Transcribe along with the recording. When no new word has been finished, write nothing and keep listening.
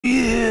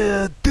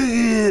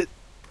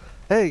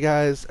Hey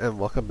guys, and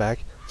welcome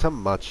back to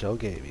Macho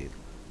Gaming.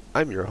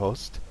 I'm your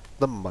host,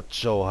 the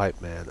Macho Hype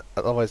Man,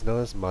 otherwise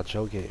known as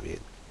Macho Gaming.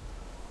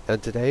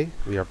 And today,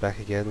 we are back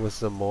again with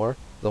some more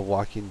The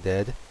Walking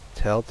Dead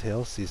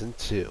Telltale Season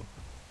 2. In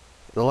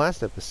the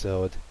last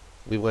episode,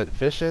 we went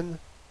fishing,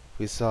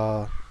 we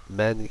saw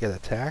men get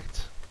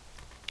attacked,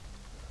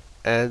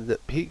 and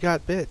Pete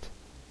got bit.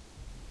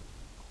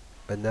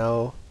 And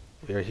now,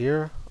 we are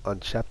here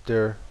on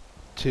Chapter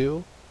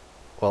 2,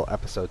 well,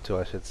 Episode 2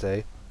 I should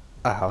say,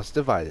 A House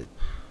Divided.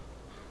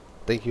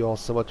 Thank you all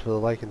so much for the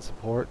like and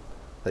support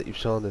that you've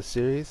shown this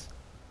series.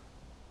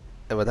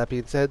 And with that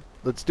being said,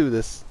 let's do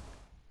this.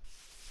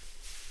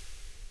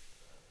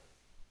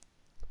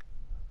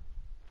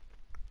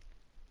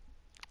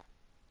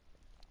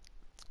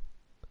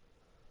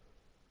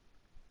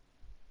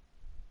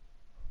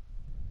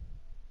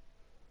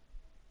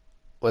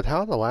 With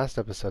how the last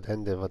episode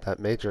ended with that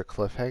major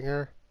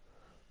cliffhanger,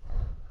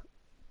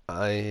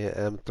 I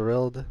am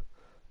thrilled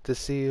to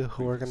see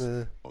who we're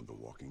gonna... On The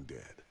Walking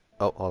Dead.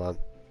 Oh, hold on.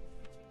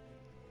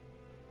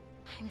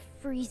 I'm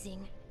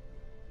freezing.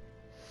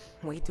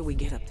 Wait till we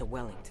get up to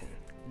Wellington,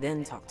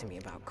 then talk to me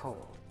about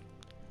coal.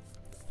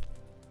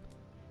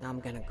 I'm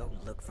gonna go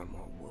look for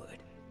more wood.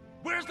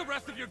 Where's the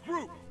rest of your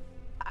group?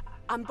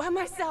 I'm by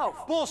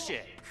myself.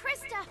 Bullshit.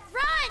 Krista,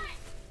 run!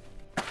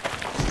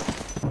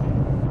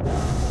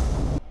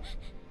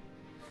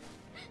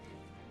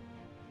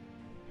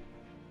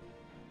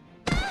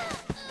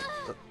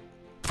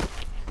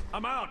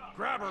 I'm out.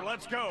 Grab her.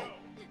 Let's go.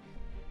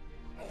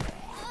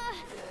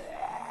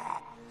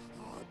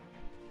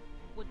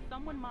 Would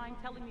someone mind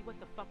telling me what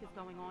the fuck is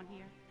going on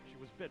here? She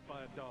was bit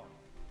by a dog.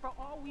 For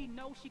all we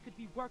know, she could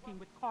be working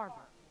with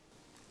Carver.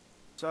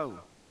 So,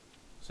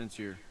 since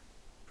you're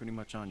pretty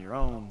much on your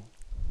own,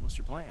 what's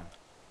your plan?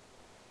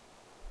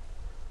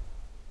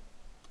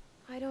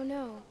 I don't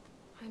know.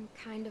 I'm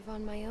kind of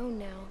on my own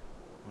now.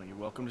 Well, you're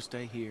welcome to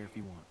stay here if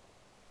you want.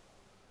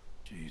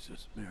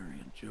 Jesus, Mary,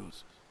 and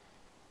Joseph.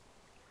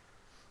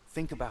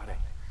 Think about it.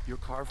 You're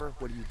Carver,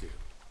 what do you do?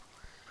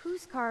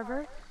 Who's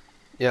Carver?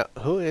 Yeah,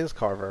 who is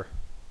Carver?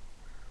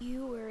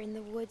 You were in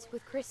the woods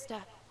with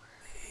Krista.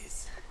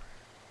 Please.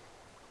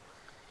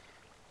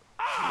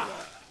 I'm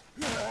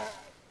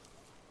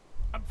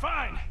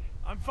fine.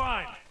 I'm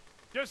fine.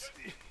 Just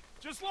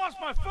lost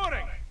my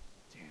footing.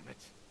 Damn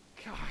it.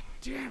 God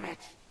damn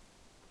it.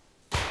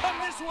 Come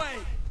this way.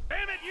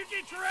 Damn it, you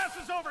get your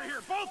asses over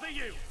here, both of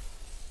you.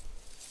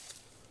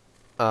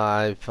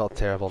 I felt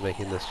terrible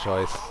making this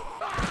choice.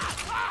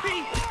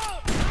 Pete!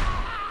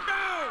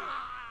 No!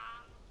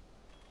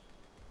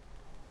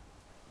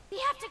 We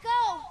have to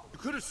go! You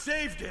could have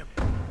saved him.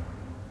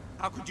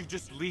 How could you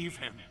just leave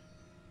him?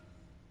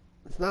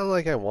 It's not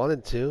like I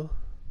wanted to.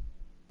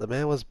 The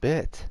man was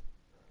bit.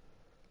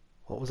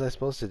 What was I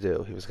supposed to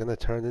do? He was gonna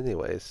turn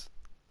anyways.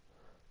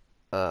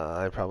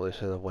 I probably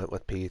should have went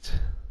with Pete.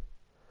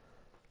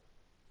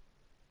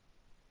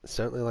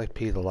 Certainly like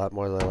Pete a lot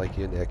more than I like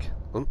you, Nick.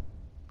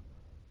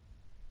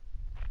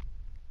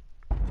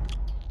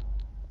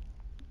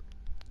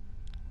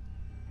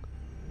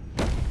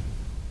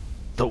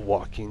 The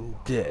Walking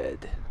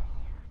Dead.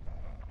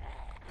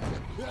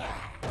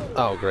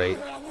 Oh, great.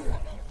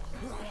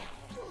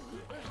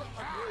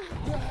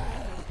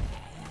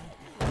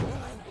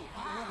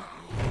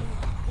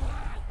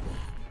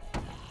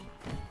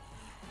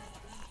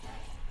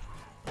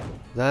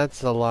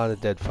 That's a lot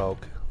of dead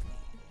folk.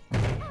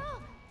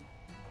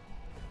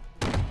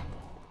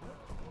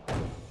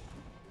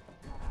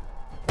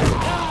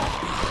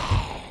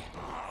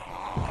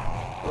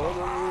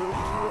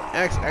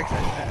 X.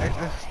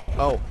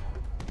 Oh.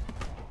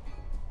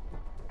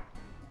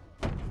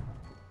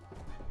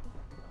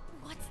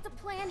 What's the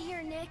plan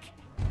here, Nick?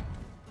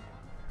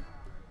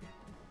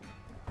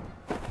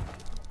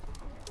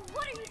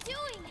 What are you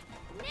doing?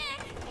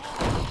 Nick!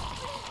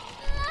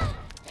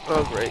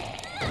 Oh, great.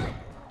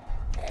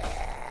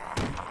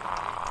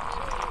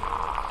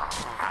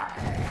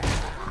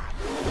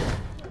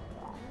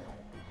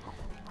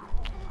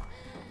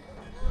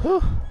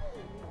 Whew.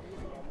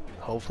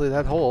 Hopefully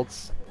that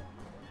holds.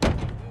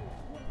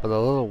 But a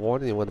little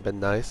warning would have been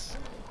nice.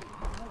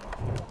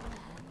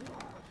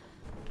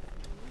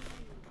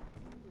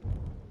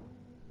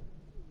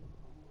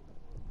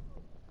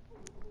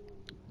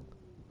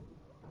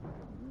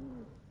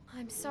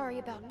 I'm sorry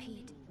about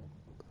Pete.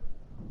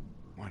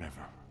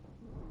 Whatever.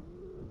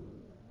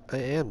 I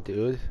am,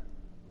 dude.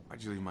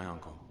 Why'd you leave my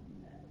uncle?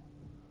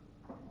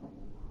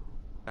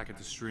 Back at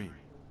the stream.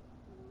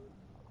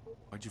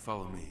 Why'd you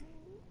follow me?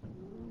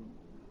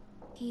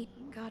 Pete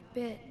got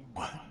bit.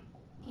 What?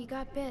 He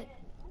got bit.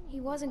 He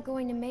wasn't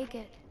going to make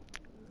it.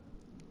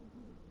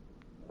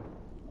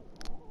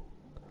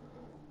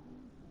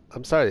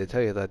 I'm sorry to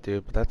tell you that,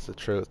 dude, but that's the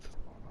truth.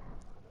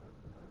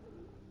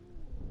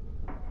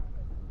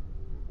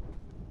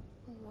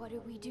 What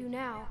do we do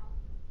now?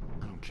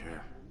 I don't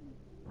care.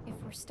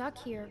 If we're stuck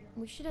here,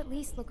 we should at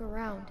least look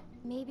around.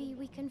 Maybe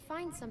we can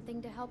find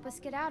something to help us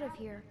get out of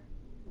here.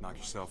 Knock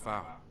yourself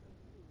out.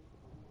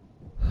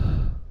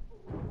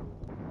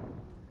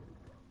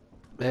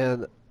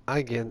 Man,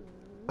 I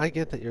I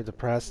get that you're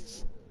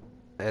depressed,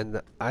 and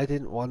I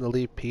didn't want to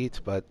leave Pete,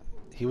 but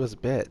he was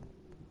bit.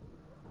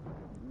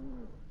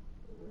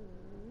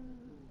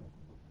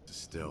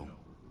 Still,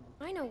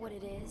 I know what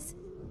it is.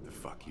 the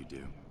fuck you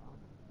do.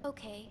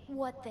 Okay,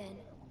 what then?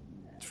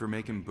 It's for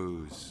making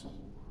booze.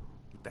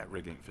 That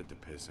rig ain't fit to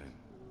piss in.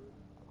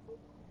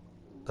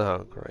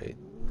 Oh, great.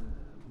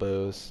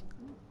 Booze.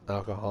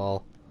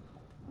 Alcohol.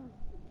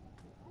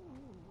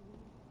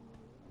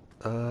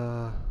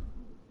 I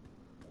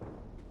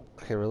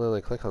can really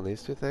only click on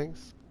these two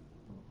things?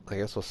 I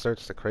guess we'll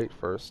search the crate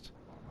first.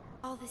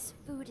 All this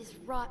food is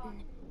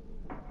rotten.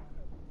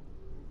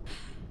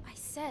 I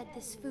said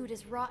this food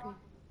is rotten.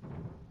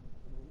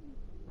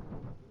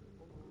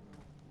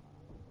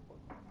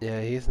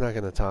 Yeah, he's not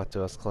gonna talk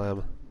to us,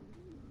 Clem.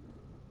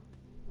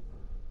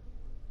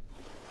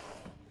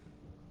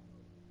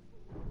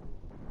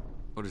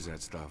 What is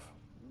that stuff?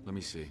 Let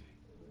me see.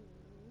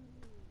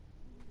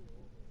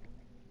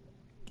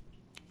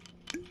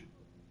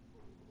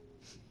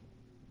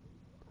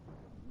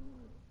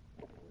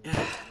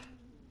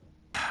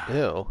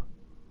 Ew.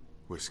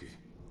 Whiskey.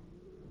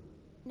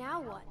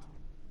 Now what?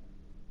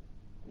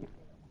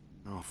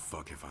 Oh,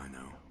 fuck if I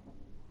know.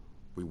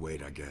 We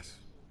wait, I guess.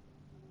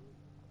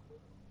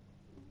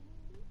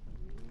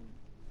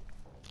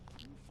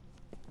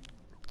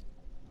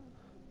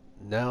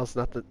 Now's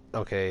not the...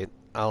 Okay,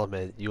 I'll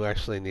admit, you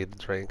actually need the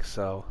drink,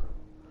 so...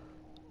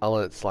 I'll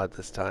let it slide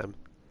this time.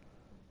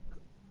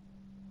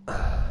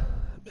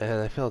 Man,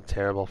 I feel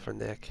terrible for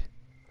Nick.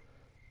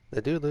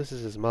 The dude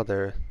loses his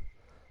mother,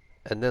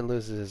 and then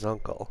loses his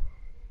uncle.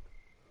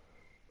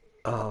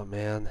 Oh,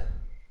 man.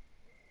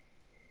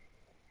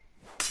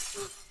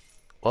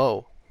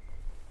 Whoa.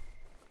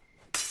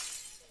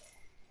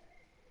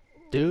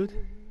 Dude?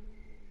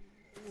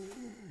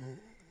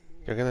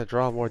 You're gonna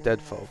draw more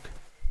dead folk.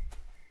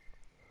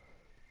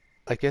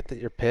 I get that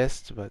you're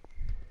pissed, but...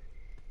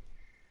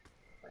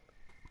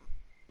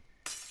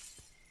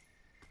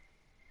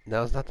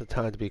 Now's not the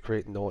time to be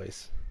creating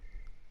noise.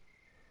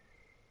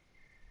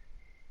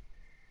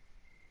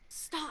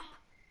 Stop!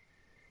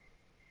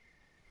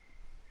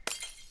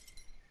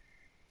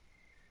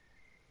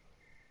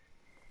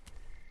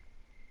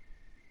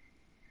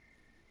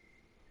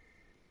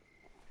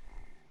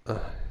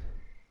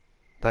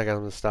 I got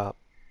him to stop.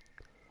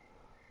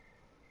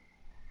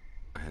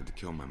 I had to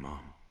kill my mom.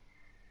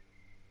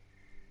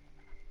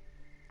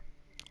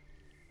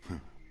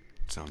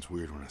 Sounds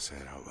weird when I say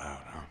it out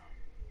loud, huh?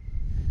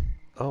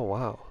 Oh,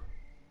 wow.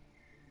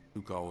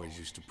 Luke always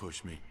used to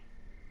push me.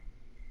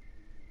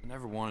 I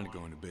never wanted to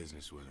go into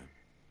business with him.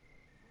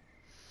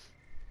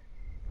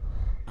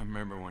 I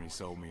remember when he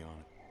sold me on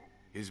it.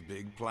 His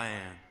big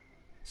plan.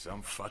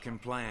 Some fucking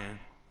plan.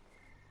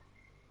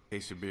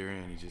 Case of beer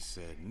in, he just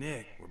said,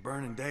 "Nick, we're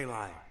burning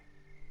daylight."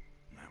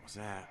 And that was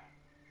that.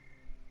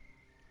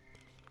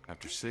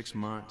 After 6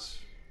 months,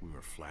 we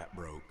were flat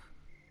broke.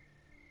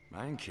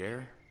 I didn't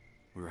care.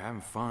 We were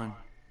having fun.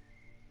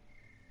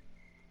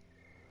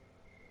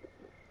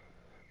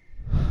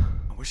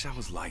 I wish I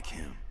was like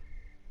him.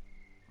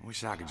 I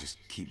wish I could just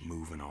keep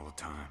moving all the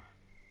time.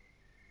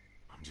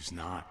 I'm just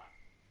not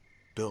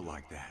built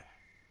like that.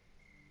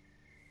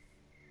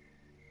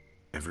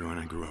 Everyone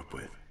I grew up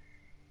with,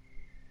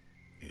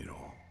 it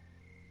all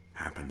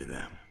happened to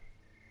them.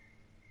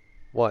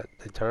 What?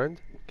 They turned?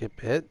 Get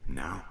bit?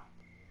 Now,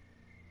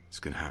 it's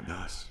gonna happen to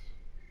us.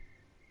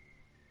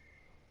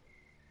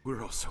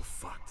 We're all so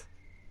fucked.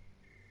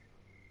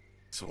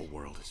 This whole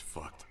world is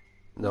fucked.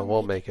 No,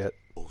 we'll make it.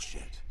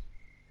 Bullshit.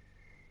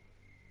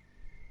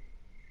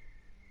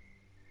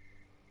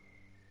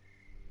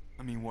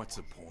 I mean, what's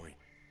the point?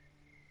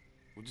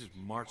 We'll just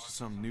march to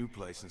some new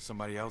place and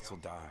somebody else will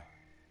die.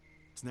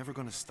 It's never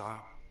gonna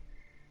stop.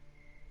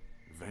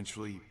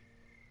 Eventually,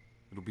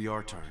 it'll be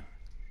our turn.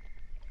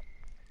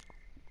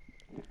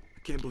 I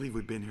can't believe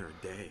we've been here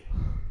a day.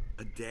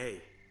 A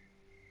day.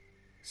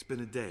 It's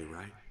been a day,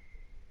 right?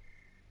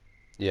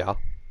 Yeah.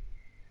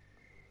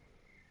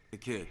 Hey,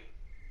 kid.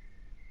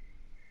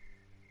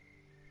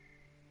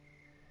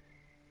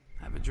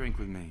 Have a drink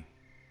with me.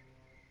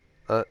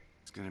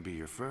 It's gonna be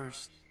your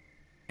first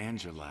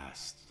and your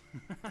last.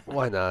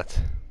 Why not?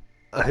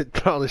 I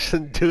probably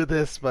shouldn't do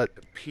this, but...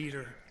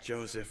 Peter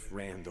Joseph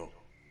Randall.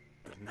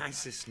 The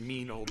nicest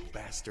mean old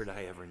bastard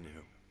I ever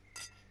knew.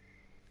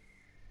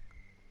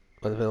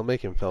 What if it'll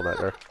make him feel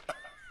better?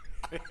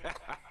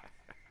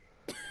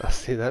 Oh,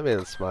 see, that made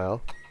him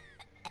smile.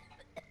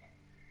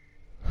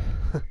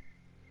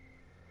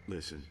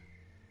 Listen,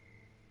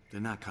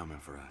 they're not coming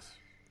for us.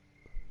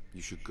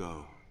 You should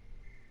go.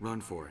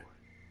 Run for it.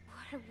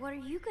 What are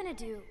you gonna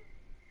do?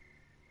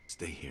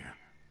 Stay here.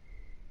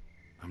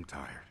 I'm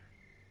tired.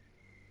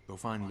 Go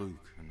find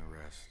Luke and the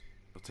rest.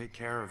 They'll take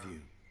care of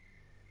you.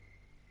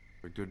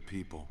 They're good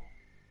people.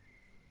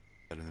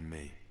 Better than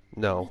me.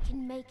 No. We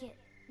can make it.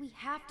 We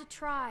have to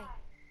try.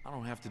 I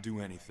don't have to do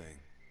anything.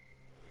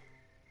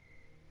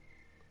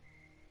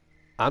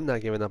 I'm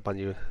not giving up on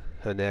you,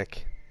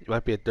 Nick. You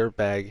might be a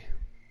dirtbag,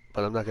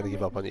 but I'm not going to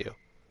give up on you.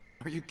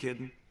 Are you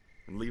kidding?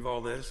 And leave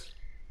all this?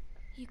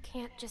 You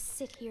can't just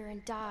sit here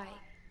and die.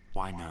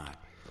 Why not?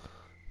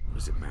 What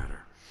does it matter?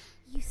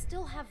 You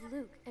still have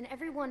Luke and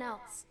everyone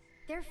else.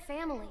 They're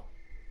family.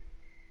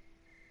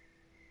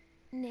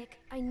 Nick,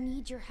 I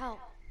need your help.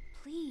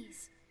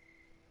 Please.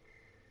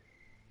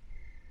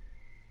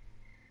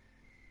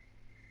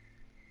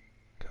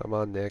 Come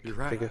on, Nick. You're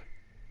right. Of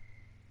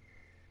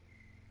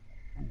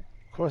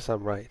course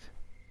I'm right.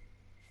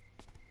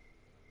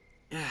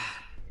 Yeah.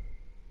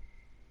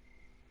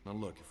 Now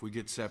look, if we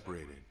get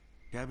separated,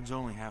 cabin's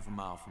only half a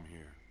mile from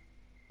here.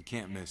 You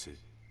can't miss it.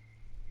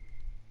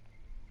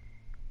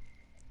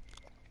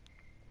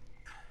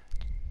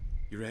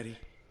 You ready?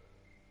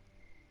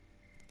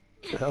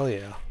 Hell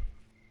yeah.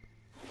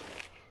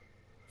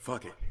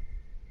 Fuck it.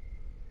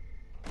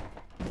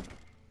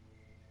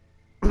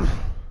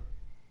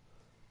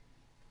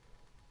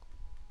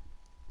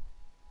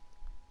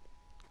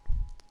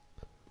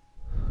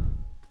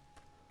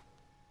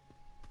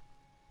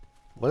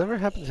 Whatever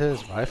happened to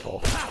his rifle?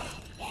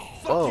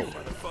 Fuck Whoa. you,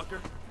 motherfucker.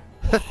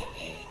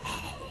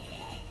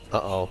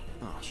 Uh-oh.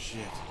 Oh, shit.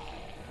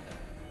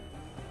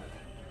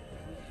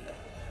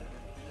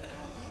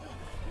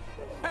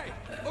 Hey,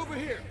 over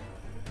here.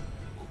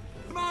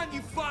 Come on,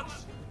 you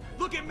fucks.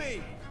 Look at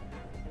me.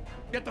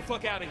 Get the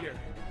fuck out of here.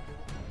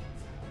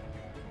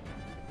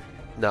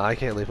 No, I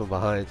can't leave him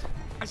behind.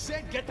 I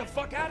said get the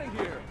fuck out of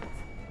here.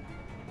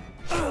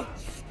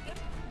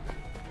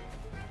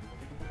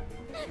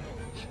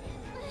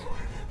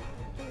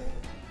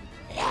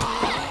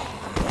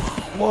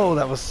 Whoa,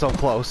 that was so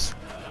close.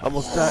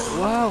 Almost died.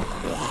 Wow.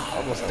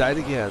 Almost died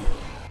again.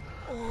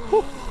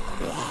 Whew.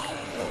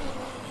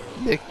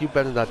 Nick, you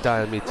better not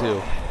die on me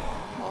too.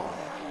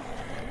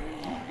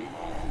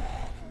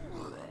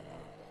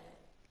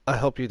 I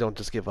hope you don't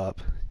just give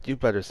up. You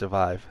better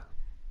survive.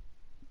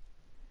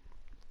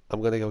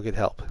 I'm gonna go get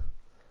help.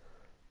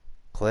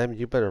 Clem,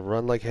 you better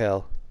run like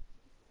hell.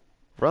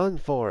 Run,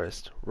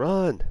 Forrest.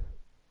 Run!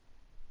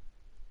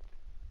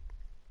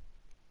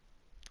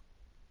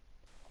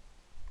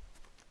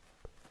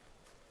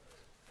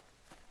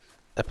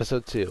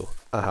 Episode 2,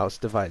 A House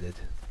Divided.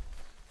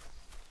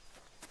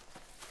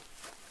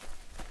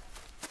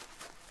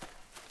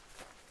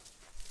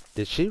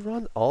 Did she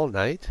run all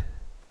night?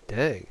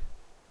 Dang.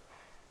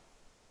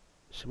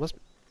 She must...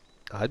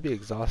 I'd be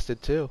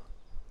exhausted too.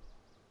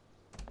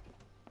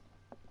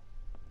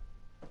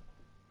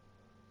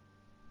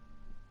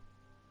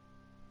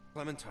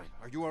 Clementine,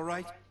 are you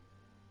alright?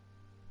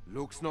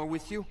 Luke's not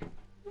with you?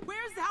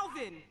 Where's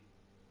Alvin?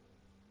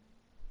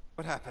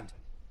 What happened?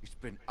 It's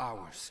been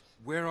hours.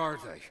 Where are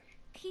they?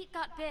 Pete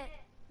got bit.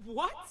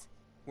 What?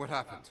 What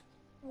happened?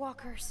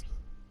 Walkers.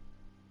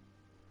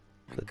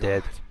 My The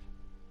dead. God.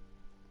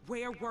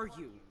 Where were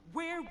you?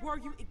 Where were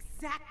you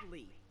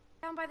exactly?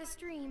 Down by the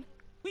stream.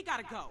 We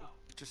gotta go.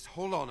 Just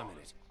hold on a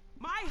minute.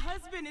 My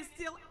husband is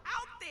still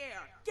out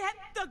there. Get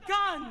the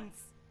guns.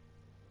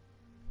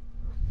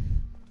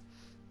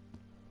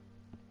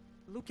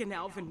 Luke and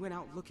Alvin went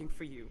out looking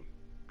for you.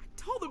 I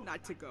told them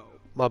not to go.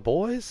 My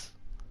boys?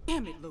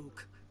 Damn it,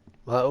 Luke.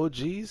 My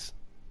OGs?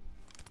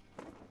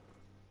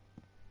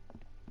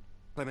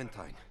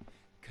 Clementine,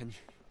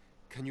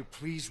 can you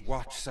please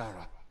watch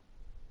Sarah?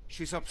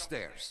 She's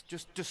upstairs.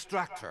 Just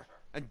distract her.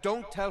 And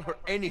don't tell her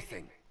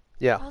anything.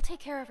 Yeah. I'll take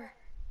care of her.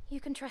 You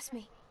can trust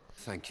me.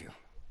 Thank you.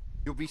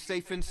 You'll be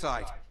safe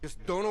inside.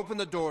 Just don't open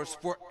the doors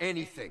for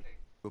anything.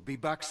 We'll be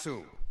back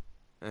soon.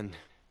 And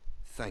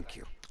thank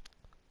you.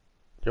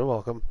 You're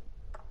welcome.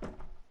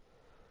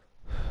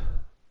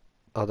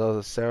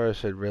 Although Sarah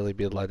should really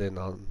be let in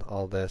on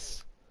all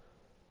this.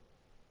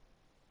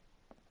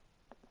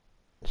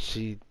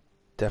 She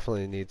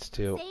definitely needs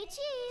to. Say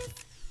cheese!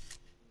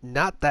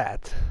 Not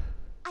that.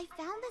 I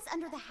found this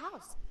under the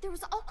house. There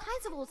was all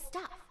kinds of old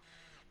stuff.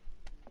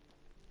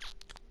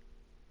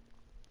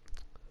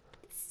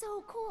 It's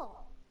so cool.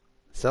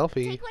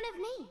 Selfie. Take one of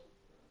me.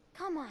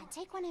 Come on,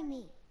 take one of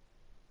me.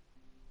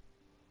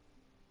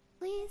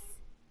 Please?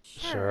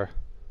 Sure.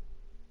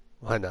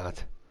 Why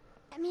not?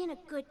 Get me in a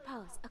good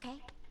pose, okay?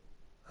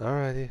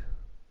 Alrighty.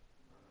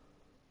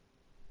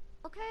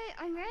 Okay,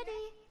 I'm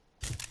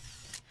ready.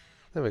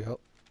 There we go.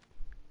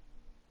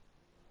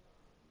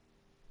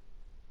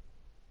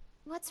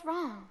 What's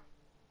wrong?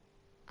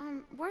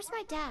 Where's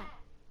my dad?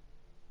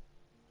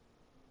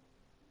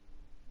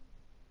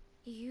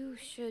 You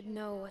should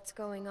know what's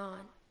going on.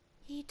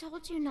 He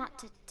told you not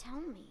to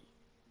tell me,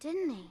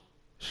 didn't he?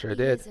 Sure He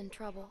did. is in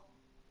trouble.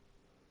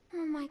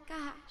 Oh my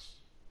gosh.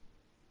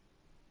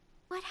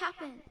 What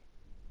happened?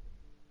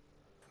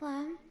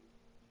 Clem?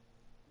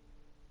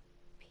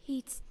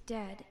 Pete's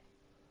dead.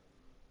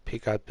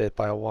 Pete got bit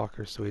by a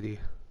walker, sweetie.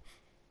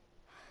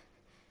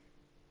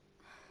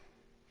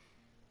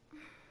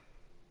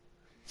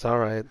 It's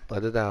alright.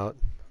 Let it out.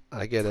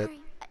 I get it.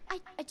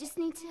 Sorry, I just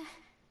need to...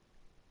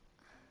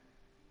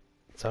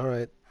 It's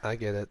alright. I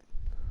get it.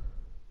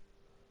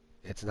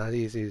 It's not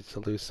easy to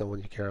lose someone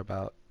you care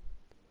about.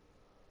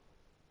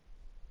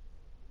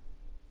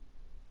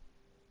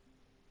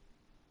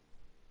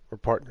 We're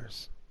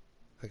partners.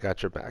 I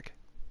got your back.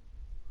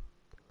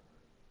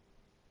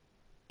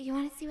 You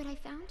want to see what I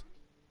found?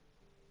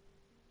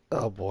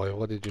 Oh boy,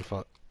 what did you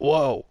find?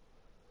 Whoa!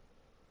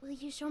 Will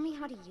you show me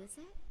how to use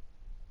it?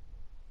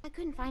 I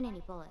couldn't find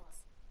any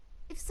bullets.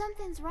 If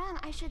something's wrong,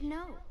 I should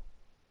know.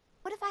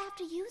 What if I have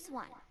to use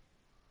one?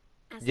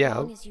 As Yeah.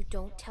 long as you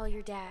don't tell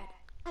your dad.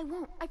 I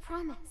won't, I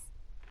promise.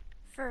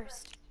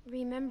 First,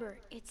 remember,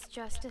 it's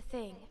just a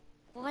thing.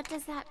 What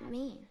does that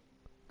mean?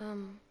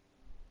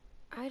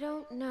 I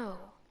don't know.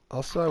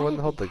 Also, I I thought wouldn't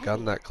it'd hold be the gun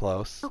heavy. that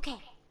close.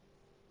 Okay.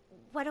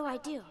 What do I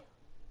do?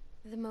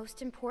 The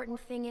most important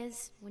thing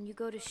is, when you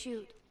go to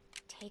shoot,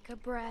 take a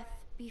breath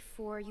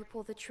before you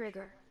pull the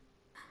trigger.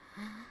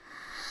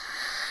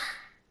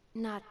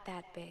 Not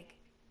that big.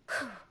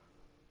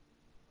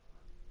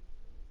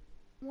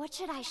 What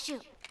should I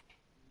shoot?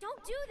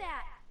 Don't do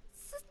that!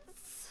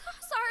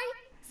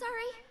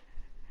 Sorry.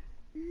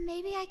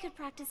 Maybe I could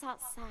practice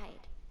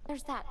outside.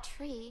 There's that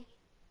tree.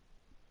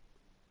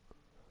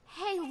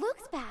 Hey,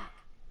 Luke's back.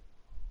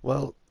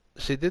 Well,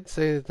 she did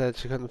say that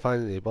she couldn't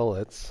find any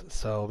bullets,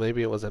 so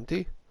maybe it was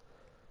empty?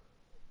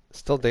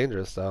 Still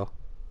dangerous, though.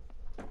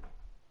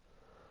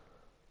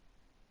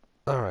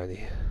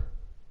 Alrighty.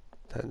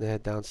 Time to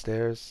head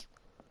downstairs.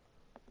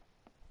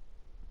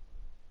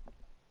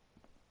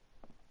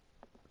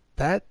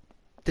 That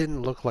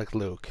didn't look like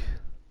Luke.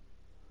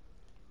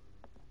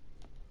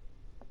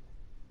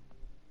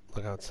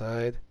 Look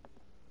outside.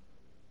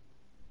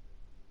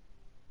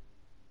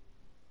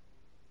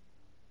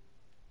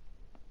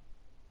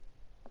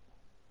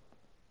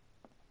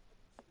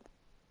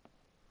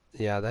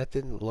 Yeah, that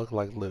didn't look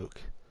like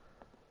Luke.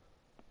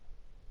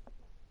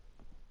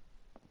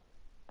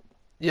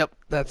 Yep,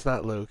 that's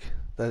not Luke.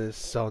 That is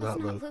so That's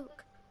not Luke.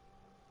 Luke.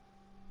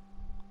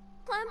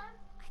 Clem,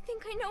 I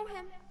think I know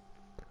him.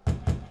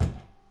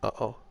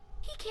 Uh-oh.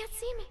 He can't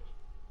see me.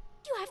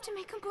 You have to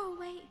make him go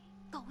away.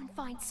 Go and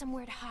find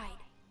somewhere to hide.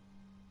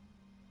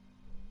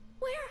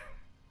 Where?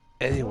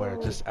 Anywhere,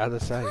 just out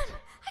of sight. Clem,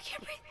 I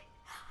can't breathe.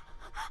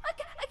 I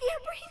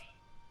can't breathe.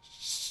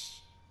 Shh.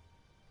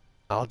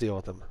 I'll deal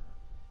with him.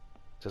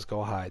 Just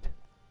go hide.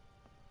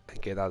 And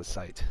get out of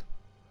sight.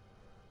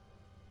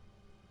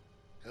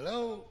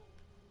 Hello?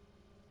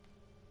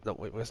 No,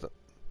 wait, where's the...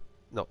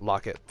 No,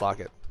 lock it, lock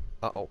it.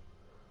 Uh-oh.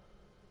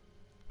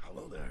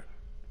 Hello there.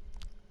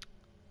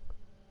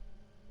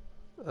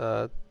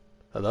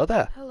 Hello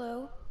there.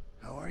 Hello?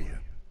 How are you?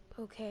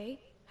 Okay.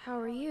 How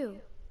are you?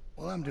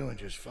 Well, I'm doing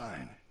just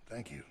fine.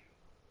 Thank you.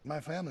 My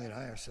family and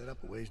I are set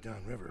up a ways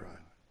downriver.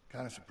 I'm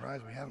kind of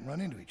surprised we haven't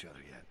run into each other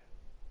yet.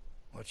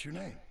 What's your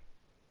name?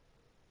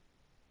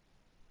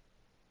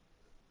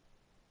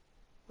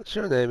 What's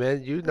your name,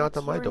 man? You knocked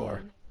on What's my your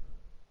door.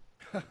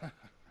 name?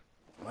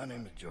 My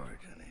name is George,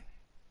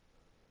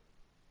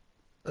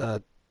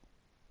 honey.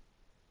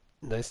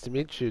 Nice to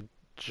meet you,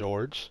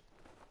 George.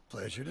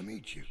 Pleasure to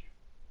meet you.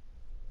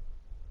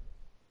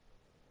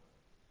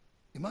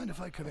 You mind if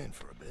I come in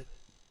for a bit?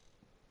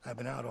 I've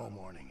been out all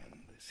morning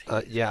and this heat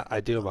is Yeah, I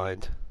do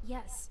mind.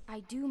 Yes, I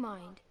do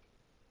mind.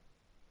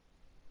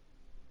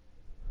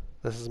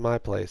 This is my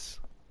place.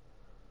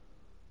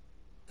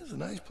 This is a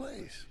nice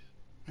place.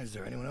 Is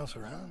there anyone else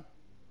around?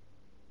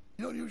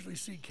 You don't usually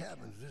see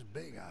cabins this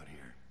big out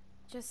here.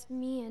 Just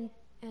me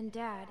and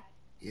Dad.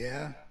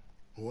 Yeah?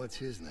 What's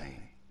his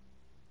name?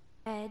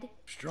 Ed.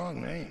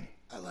 Strong name.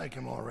 I like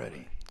him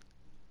already.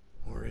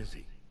 Where is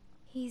he?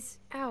 He's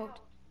out.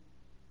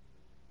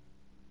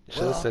 You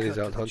should have said he's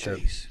I'll out cut to the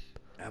hunting. chase.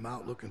 I'm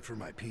out looking for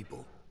my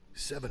people.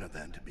 7 of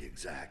them to be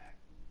exact.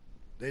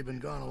 They've been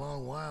gone a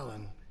long while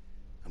and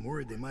I'm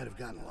worried they might have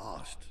gotten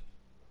lost.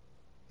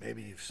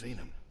 Maybe you've seen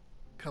them.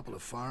 A couple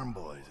of farm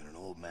boys and an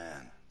old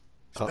man.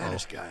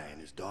 Spanish guy and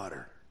his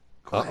daughter.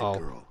 Quiet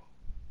girl.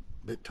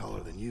 Bit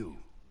taller than you.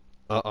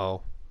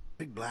 Uh-oh.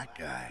 Big black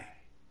guy.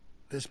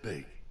 This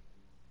big.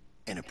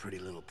 And a pretty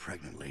little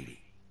pregnant lady.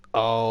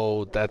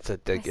 Oh, that's a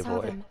dead I saw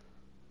giveaway. them.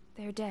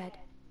 They're dead.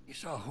 You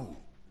saw who?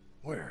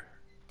 Where?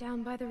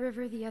 Down by the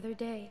river the other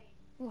day.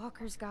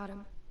 Walkers got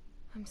him.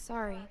 I'm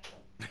sorry.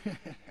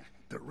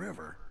 The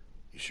river?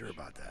 You sure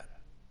about that?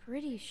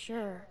 Pretty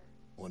sure.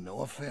 Well,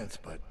 no offense,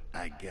 but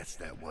I guess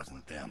that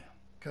wasn't them.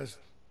 'Cause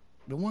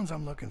the ones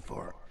I'm looking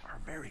for are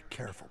very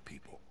careful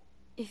people.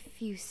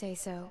 If you say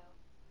so.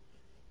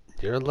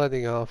 You're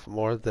letting off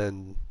more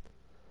than...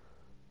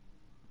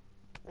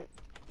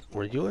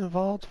 Were you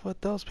involved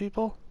with those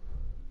people?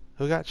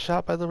 Who got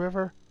shot by the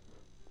river?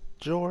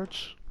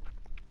 George?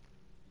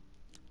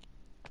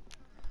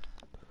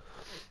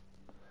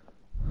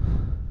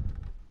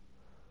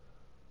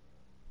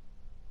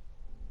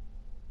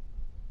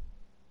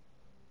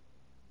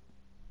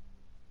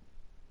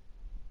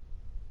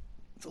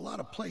 It's a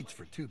lot of plates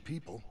for 2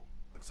 people.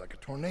 Looks like a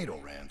tornado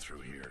ran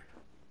through here.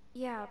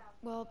 Yeah,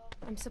 well,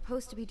 I'm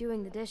supposed to be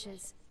doing the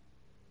dishes.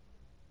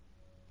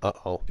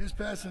 Uh-oh. Just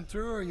passing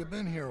through or you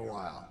been here a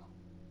while?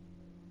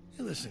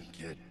 Hey, listen,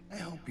 kid. I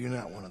hope you're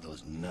not one of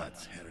those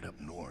nuts headed up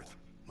north,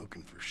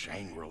 looking for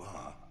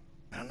Shangri-La.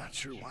 I'm not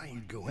sure why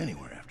you'd go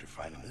anywhere after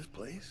finding this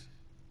place.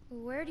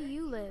 Where do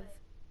you live?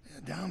 Yeah,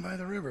 down by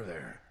the river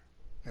there.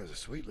 There's a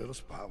sweet little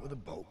spot with a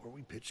boat where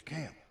we pitched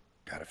camp.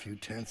 Got a few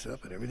tents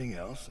up and everything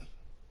else. And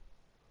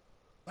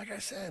Like I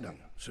said, I'm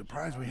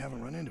surprised we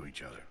haven't run into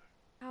each other.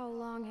 How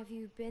long have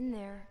you been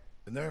there?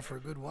 Been there for a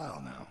good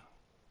while now.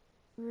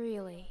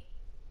 Really?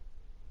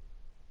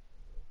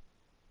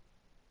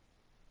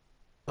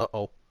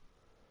 Uh-oh.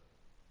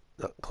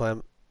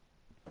 Clem.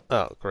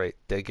 Oh, great.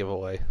 Dead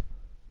giveaway.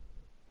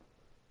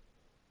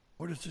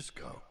 Where does this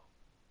go?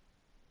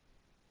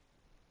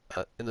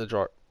 In the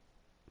drawer.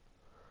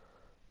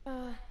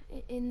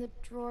 In the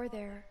drawer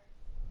there.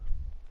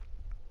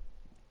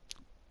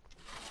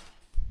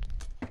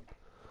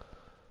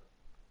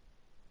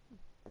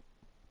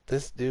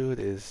 This dude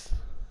is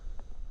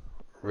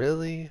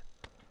really...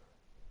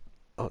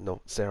 Oh,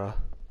 no, Sarah.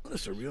 Well,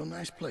 it's a real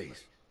nice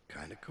place.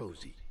 Kinda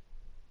cozy.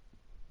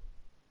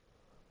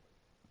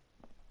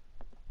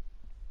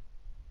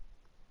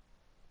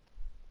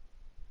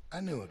 I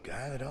knew a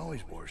guy that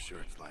always wore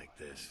shirts like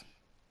this.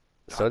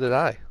 So did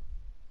I.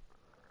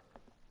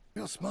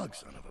 Real smug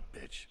son of a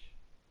bitch.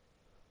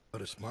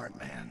 But a smart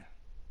man.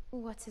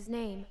 What's his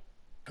name?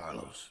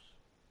 Carlos.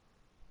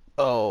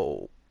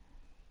 Oh.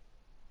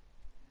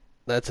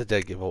 That's a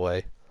dead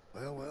giveaway.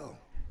 Well, well.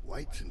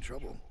 White's in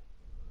trouble.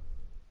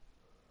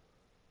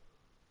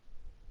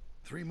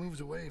 3 moves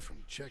away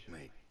from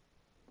checkmate.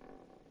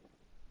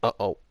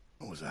 Uh-oh.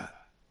 What was that?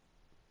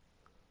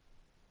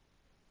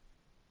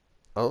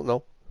 I don't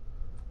know.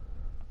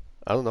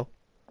 I don't know.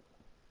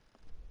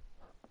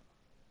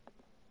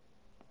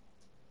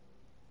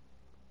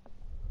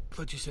 I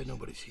thought you said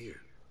nobody's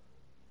here.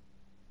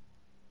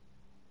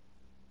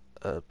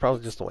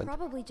 Probably just the wind.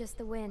 Probably just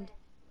the wind.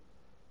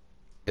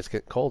 It's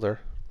getting colder.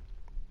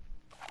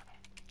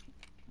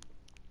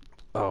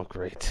 Oh,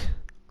 great.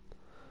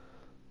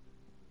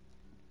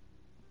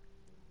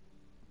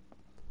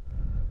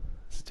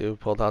 This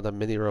dude pulled out a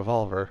mini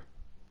revolver.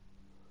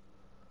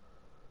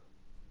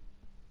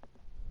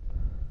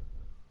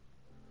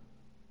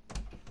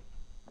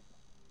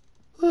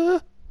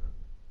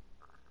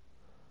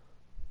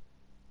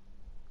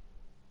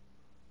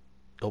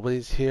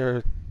 Nobody's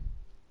here.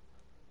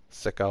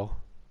 Sicko.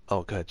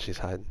 Oh, good. She's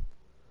hiding.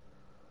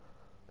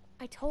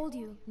 I told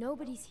you,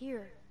 nobody's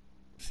here.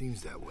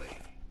 Seems that way.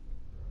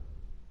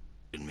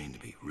 Didn't mean to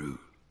be rude.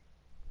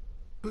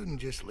 Couldn't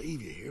just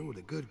leave you here with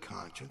a good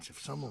conscience if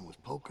someone was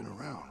poking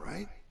around,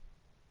 right?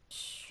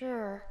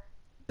 Sure.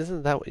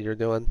 Isn't that what you're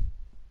doing?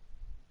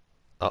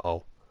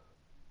 Uh-oh.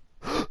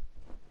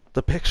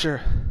 The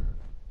picture!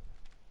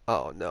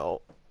 Oh,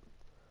 no.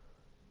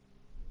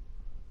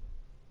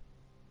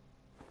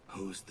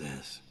 Who's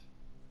this?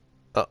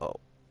 Uh-oh.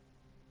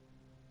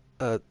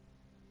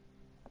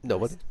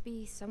 Nobody? Must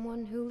be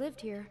someone who lived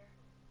here.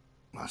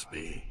 Must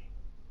be.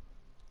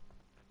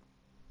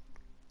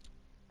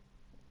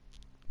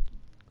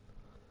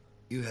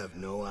 You have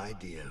no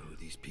idea who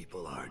these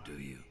people are, do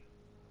you?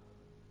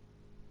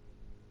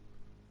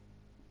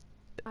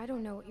 I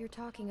don't know what you're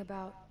talking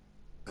about.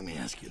 Let me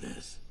ask you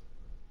this.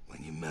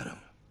 When you met them,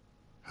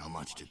 how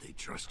much did they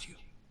trust you?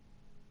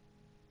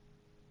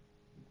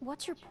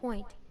 What's your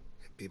point?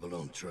 If people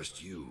don't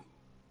trust you,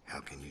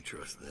 how can you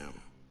trust them?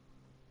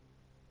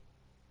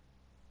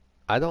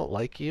 I don't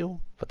like you,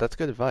 but that's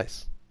good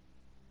advice.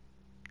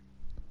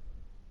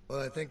 Well,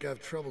 I think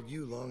I've troubled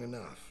you long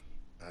enough.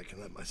 I can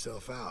let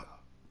myself out.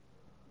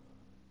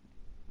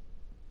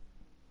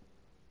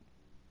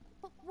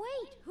 But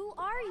wait, who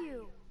are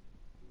you?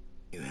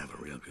 You have a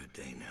real good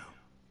day now.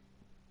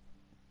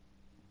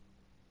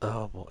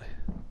 Oh, boy.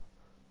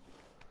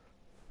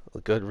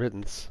 Well, good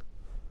riddance.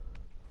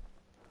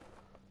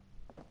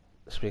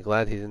 Just be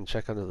glad he didn't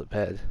check under the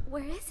bed.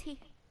 Where is he?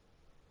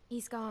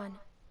 He's gone.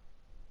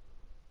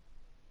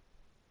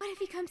 What if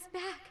he comes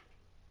back?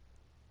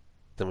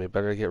 Then we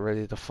better get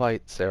ready to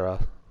fight, Sarah.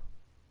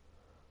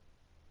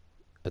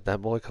 If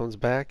that boy comes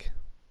back...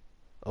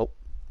 Oh.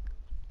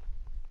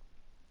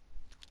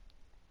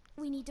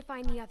 We need to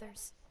find the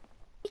others.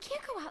 We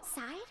can't go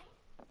outside.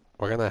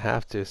 We're gonna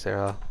have to,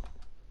 Sarah.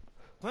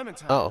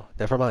 Clementine. Oh,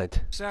 never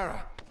mind.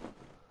 Sarah.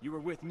 You were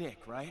with Nick,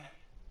 right?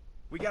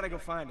 We gotta go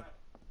find him.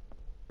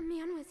 A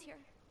man was here.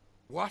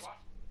 What?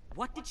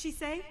 What did she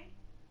say?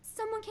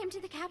 Someone came to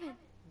the cabin.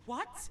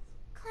 What?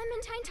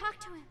 Clementine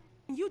talked to him.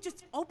 You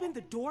just opened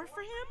the door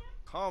for him?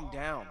 Calm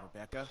down,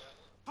 Rebecca.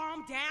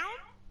 Calm down?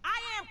 I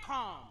am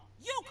calm.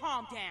 You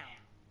calm down.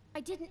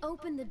 I didn't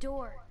open the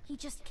door. He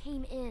just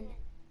came in.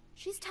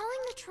 She's telling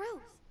the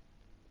truth.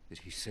 Did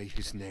he say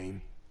his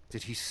name?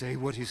 Did he say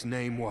what his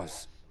name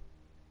was?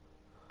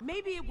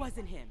 Maybe it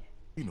wasn't him.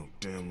 You know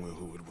damn well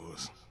who it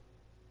was.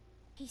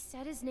 He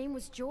said his name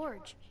was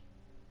George.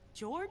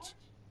 George?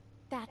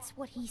 That's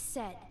what he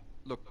said.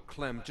 Look,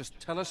 Clem, just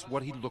tell us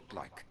what he looked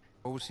like.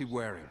 What was he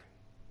wearing?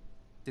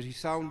 Did he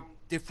sound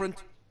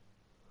different?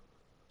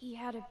 He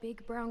had a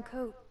big brown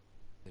coat.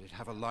 Did it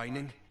have a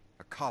lining?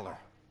 A collar?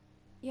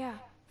 Yeah,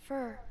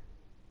 fur.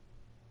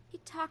 He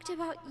talked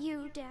about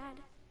you, Dad.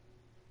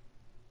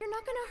 You're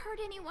not gonna hurt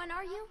anyone,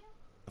 are you?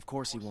 Of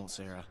course he won't,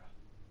 Sarah.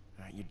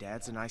 Your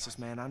dad's the nicest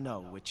man I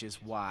know, which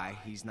is why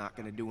he's not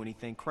gonna do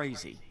anything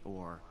crazy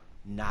or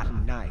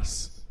not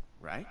nice,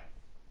 right?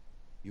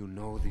 You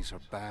know these are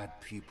bad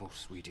people,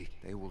 sweetie.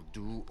 They will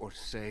do or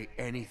say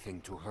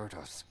anything to hurt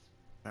us.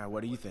 Alright,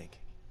 what do you think?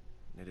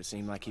 Did it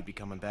seem like he'd be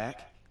coming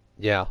back?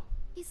 Yeah,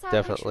 He saw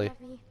definitely. a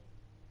picture of me.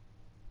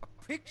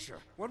 A picture?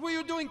 What were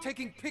you doing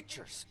taking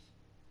pictures?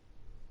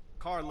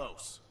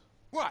 Carlos,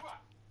 What?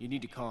 you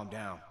need to calm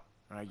down.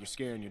 Alright, you're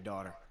scaring your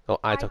daughter. Oh,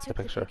 I took the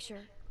picture.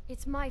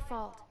 It's my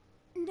fault.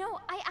 No,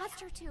 I asked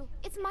her to.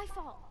 It's my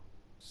fault.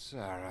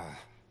 Sarah.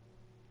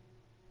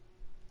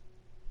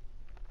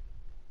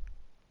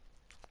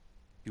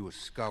 He was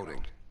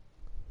scouting.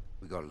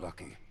 We got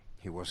lucky.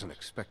 He wasn't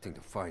expecting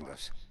to find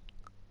us.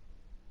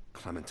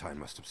 Clementine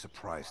must have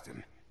surprised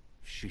him.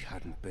 If she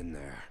hadn't been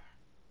there.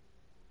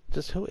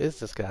 Just who is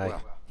this guy?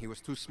 Well, he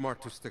was too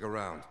smart to stick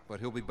around, but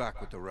he'll be back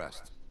with the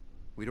rest.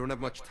 We don't have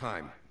much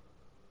time.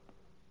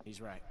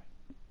 He's right.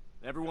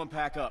 Everyone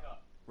pack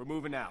up. We're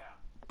moving out.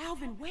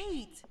 Alvin,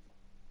 wait!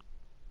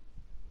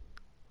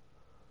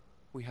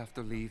 We have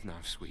to leave now,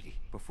 sweetie,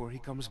 before he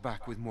comes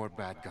back with more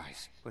bad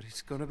guys. But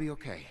it's gonna be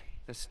okay.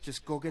 Let's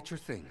just go get your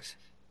things.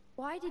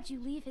 Why did you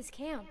leave his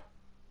camp?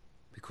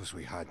 Because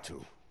we had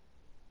to.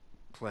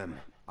 Clem,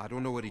 I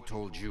don't know what he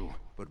told you,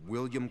 but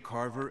William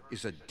Carver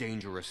is a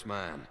dangerous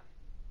man.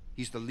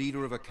 He's the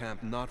leader of a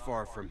camp not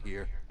far from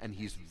here, and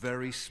he's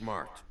very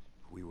smart.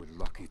 We were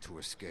lucky to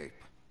escape.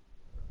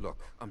 Look,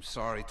 I'm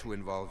sorry to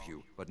involve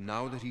you, but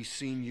now that he's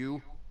seen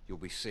you, you'll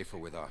be safer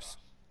with us.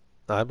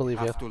 I believe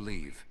you. Have to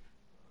leave.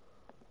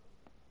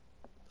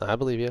 I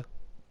believe you.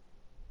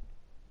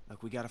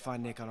 Look, we gotta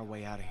find Nick on our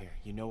way out of here.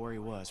 You know where he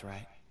was,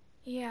 right?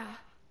 Yeah.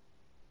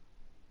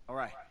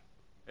 Alright.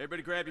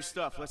 Everybody grab your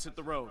stuff. Let's hit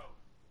the road.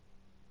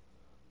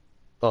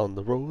 On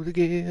the road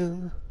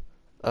again.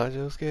 I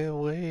just can't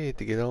wait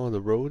to get on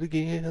the road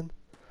again.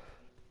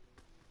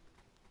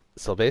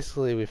 So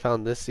basically, we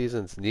found this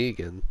season's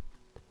Negan.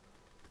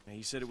 Now,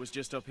 you said it was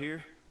just up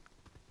here?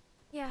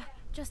 Yeah,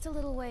 just a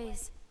little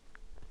ways.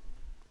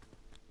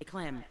 Hey,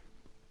 Clem.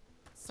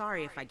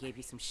 Sorry if I gave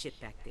you some shit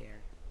back there.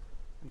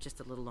 I'm just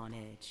a little on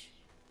edge.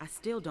 I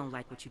still don't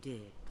like what you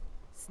did.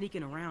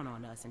 Sneaking around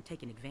on us and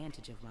taking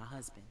advantage of my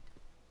husband.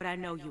 But I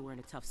know you were in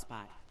a tough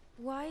spot.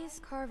 Why is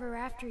Carver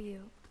after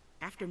you?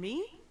 After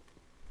me?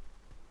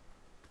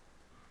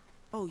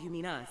 Oh, you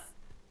mean us?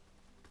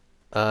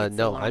 It's a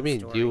No, long I mean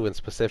story. you in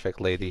specific,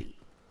 lady.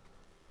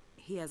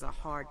 He has a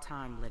hard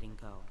time letting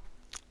go.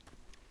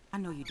 I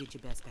know you did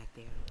your best back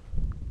there.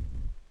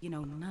 You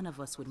know, none of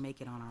us would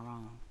make it on our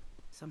own.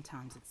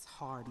 Sometimes it's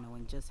hard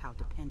knowing just how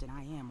dependent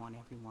I am on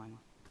everyone.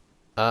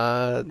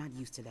 I'm not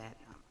used to that.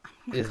 I'm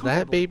not Is that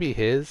comfortable. baby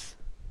his?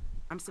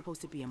 I'm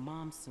supposed to be a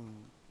mom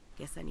soon.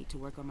 Guess I need to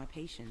work on my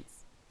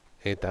patience.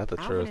 Ain't that the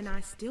Alvin truth? and I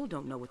still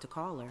don't know what to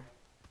call her.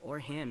 Or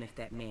him if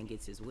that man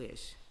gets his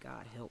wish.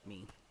 God help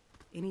me.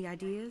 Any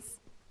ideas?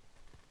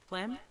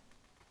 Clem?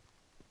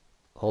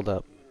 Hold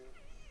up.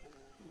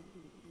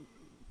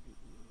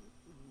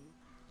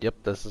 Yep,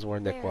 this is where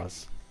Nick There.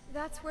 was.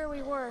 That's where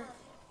we were.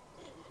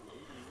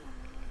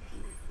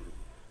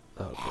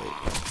 Oh,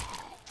 great.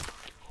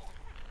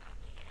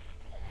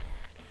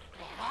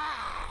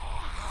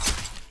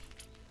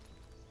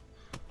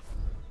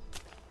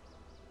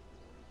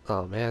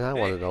 Oh man, I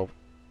wanted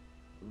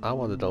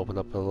to open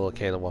up a little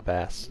can of whoop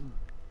ass.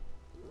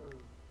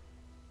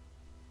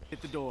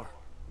 Hit the door.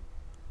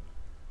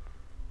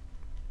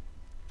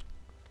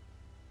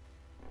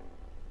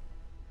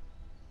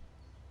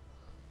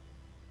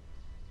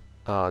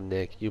 Oh,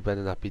 Nick, you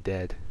better not be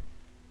dead.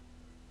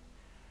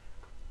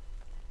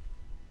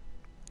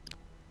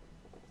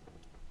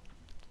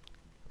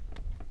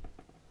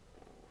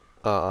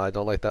 I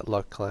don't like that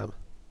luck, Clem.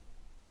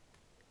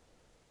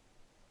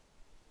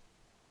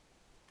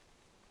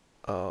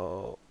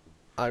 Oh,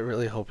 I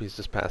really hope he's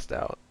just passed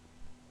out.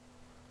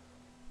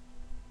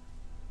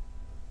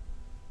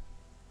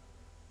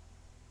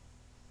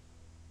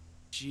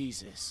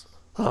 Jesus.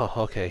 Oh,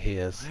 okay, he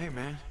is. Hey,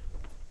 man.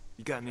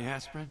 You got any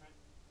aspirin?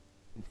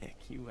 Nick,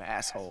 you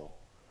asshole.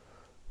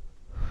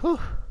 Whew.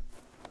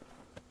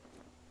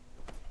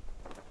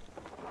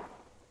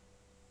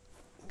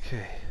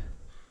 Okay.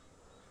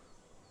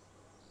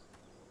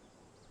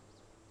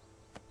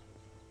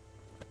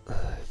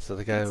 So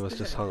the guy was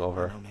just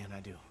hungover. Oh man, I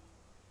do.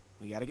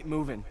 We gotta get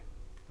moving.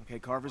 Okay,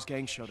 Carver's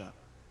gang showed up.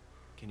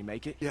 Can you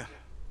make it? Yeah.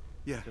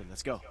 Yeah. Good,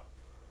 let's go.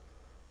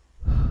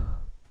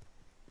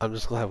 I'm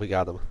just glad we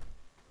got him.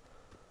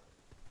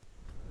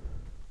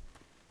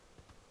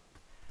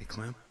 Hey,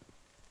 Clem.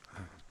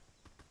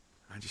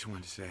 I just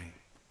wanted to say,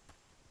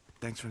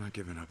 thanks for not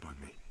giving up on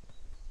me.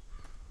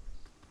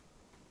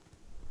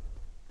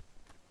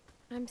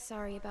 I'm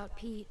sorry about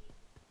Pete.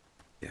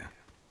 Yeah.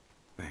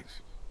 Thanks.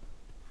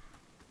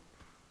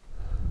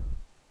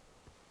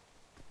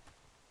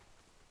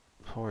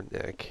 Poor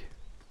Nick.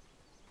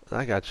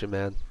 I got you,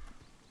 man.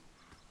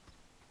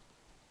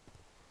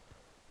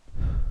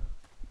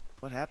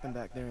 What happened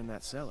back there in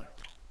that cellar?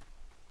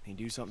 He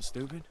do something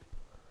stupid?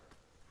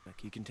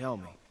 Like, you can tell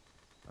me.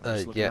 I'm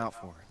just looking yeah. out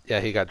for him. Yeah,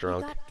 he got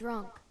drunk. He got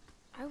drunk.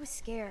 I was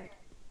scared.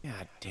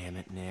 God damn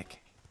it,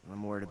 Nick.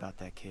 I'm worried about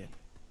that kid.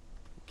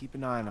 Keep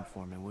an eye on him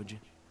for me, would you?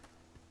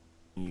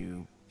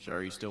 You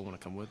Sure you still want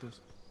to come with us?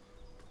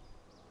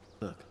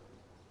 Look,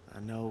 I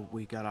know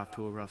we got off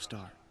to a rough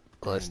start.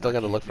 Well, I and still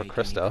gotta can't look for make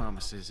any Krista.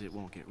 promises it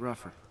won't get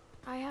rougher.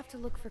 I have to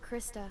look for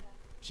Krista.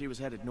 She was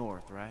headed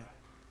north, right?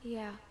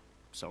 Yeah.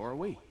 So are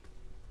we.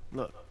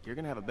 Look, you're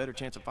gonna have a better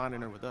chance of finding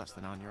her with us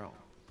than on your own.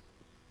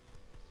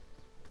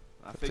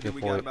 I figure good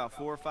we point. got about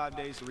 4 or 5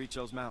 days to reach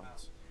those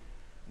mountains.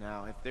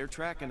 Now, if they're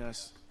tracking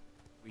us,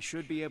 we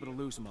should be able to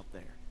lose them up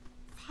there.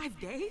 5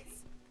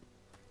 days?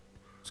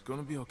 It's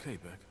gonna be okay,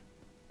 Beck.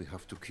 We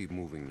have to keep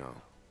moving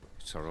now.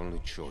 It's our only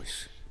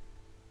choice.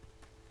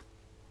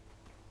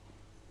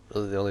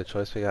 Really the only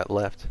choice we got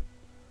left.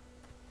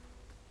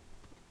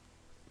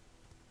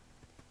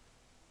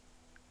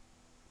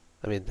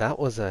 I mean, that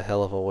was a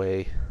hell of a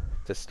way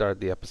to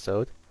start the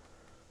episode.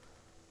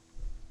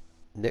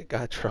 Nick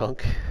got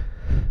drunk.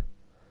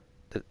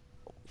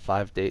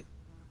 5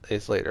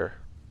 days later.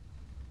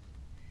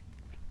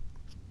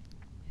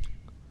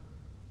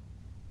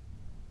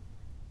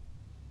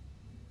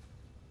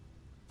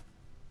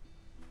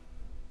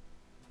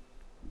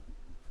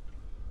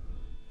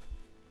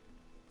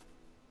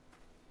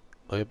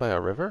 Are you by a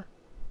river?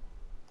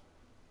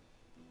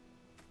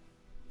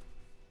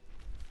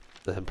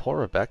 Then poor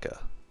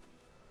Rebecca.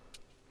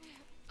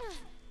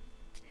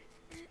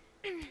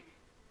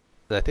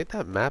 And I think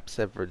that map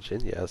said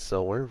Virginia,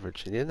 so we're in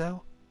Virginia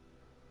now?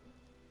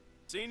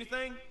 See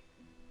anything?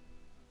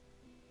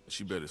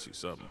 She better see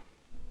something.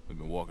 We've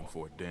been walking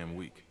for a damn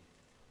week.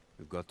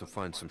 We've got to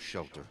find some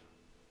shelter.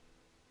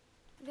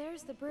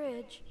 There's the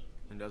bridge.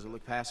 And does it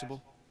look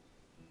passable?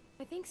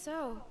 I think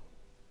so.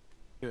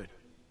 Good.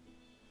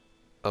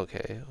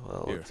 Okay,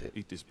 well, Here, let's see.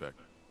 eat this, Beck.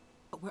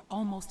 But we're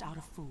almost out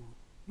of food.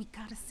 We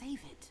gotta save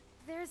it.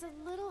 There's a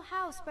little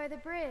house by the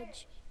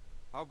bridge.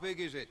 How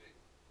big is it?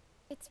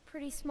 It's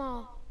pretty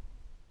small.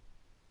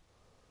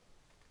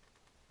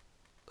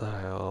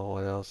 Oh,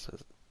 what else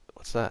is...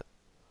 What's that?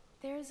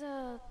 There's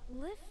a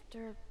lift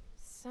or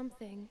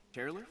something.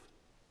 Chairlift?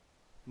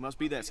 Must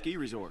be that ski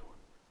resort.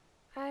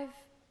 I've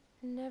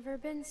never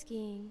been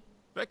skiing.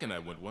 Beck and I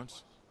went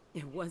once.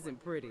 It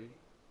wasn't pretty.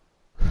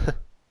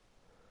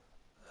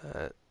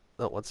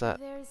 Oh, what's that?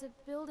 There's a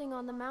building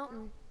on the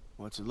mountain.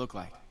 What's it look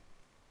like?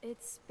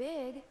 It's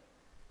big.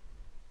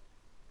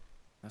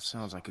 That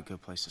sounds like a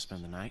good place to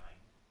spend the night.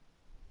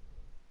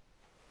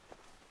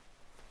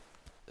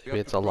 Maybe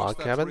it's a log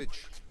cabin?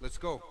 Bridge. Let's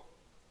go.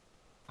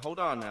 Hold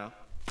on now.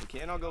 We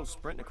can't all go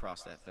sprinting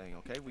across that thing,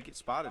 okay? We get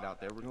spotted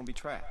out there, we're gonna be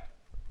trapped.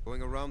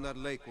 Going around that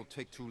lake will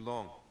take too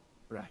long.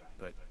 Right,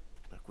 but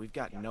look, we've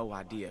got no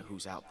idea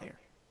who's out there.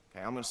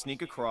 Okay, I'm gonna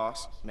sneak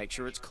across, make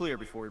sure it's clear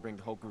before we bring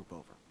the whole group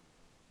over.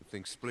 You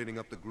think splitting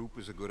up the group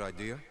is a good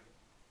idea?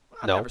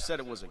 I No. never said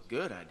it was a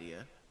good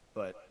idea,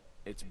 but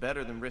it's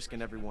better than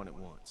risking everyone at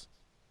once.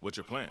 What's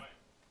your plan?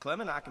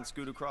 Clem and I can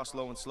scoot across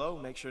low and slow,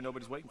 make sure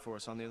nobody's waiting for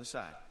us on the other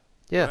side.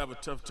 I Yeah. have a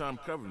tough time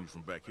covering you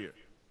from back here.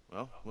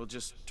 Well, we'll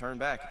just turn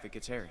back if it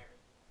gets hairy.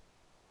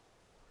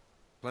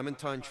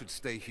 Clementine should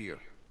stay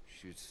here.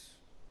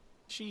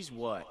 She's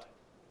what?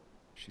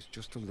 She's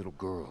just a little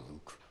girl,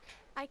 Luke.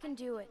 I can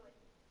do it.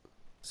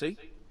 See?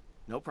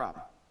 No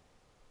problem.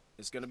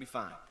 It's gonna be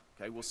fine.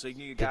 Okay, we'll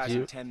signal you guys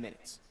you- in 10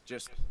 minutes.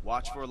 Just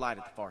watch for a light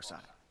at the far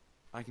side.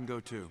 I can go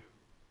too.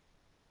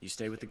 You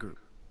stay with the group.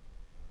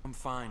 I'm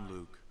fine,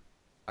 Luke.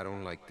 I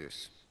don't like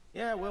this.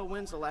 Yeah, well,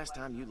 when's the last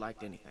time you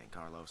liked anything,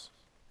 Carlos?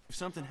 If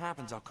something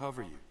happens, I'll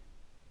cover you.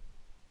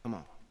 Come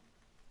on.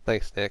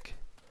 Thanks, Nick.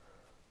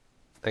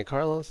 And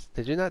Carlos,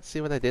 did you not see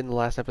what I did in the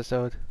last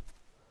episode?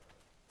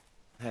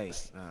 Hey,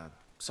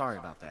 sorry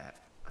about that.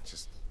 I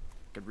just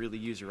could really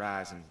use your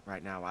eyes, and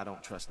right now I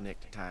don't trust Nick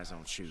to tie his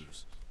own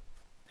shoes.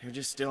 They're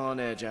just still on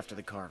edge after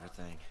the Carver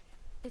thing.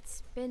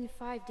 It's been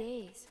 5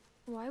 days.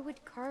 Why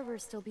would Carver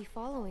still be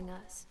following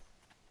us?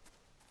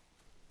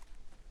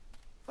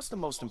 What's the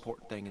most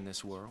important thing in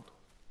this world?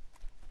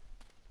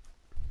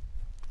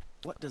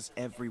 What does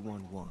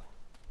everyone want?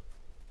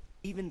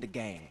 Even the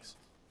gangs.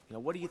 You know,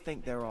 what do you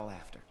think they're all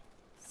after?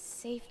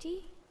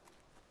 Safety?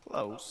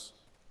 Close.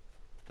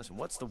 Listen,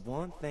 what's the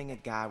one thing a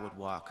guy would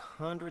walk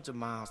hundreds of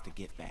miles to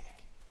get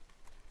back?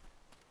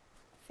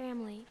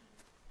 Family.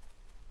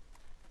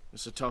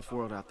 It's a tough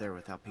world out there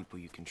without people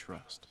you can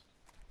trust.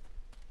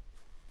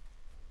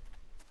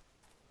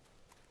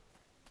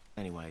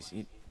 Anyways,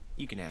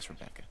 you can ask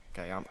Rebecca,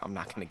 okay? I'm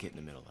not gonna get in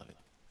the middle of it.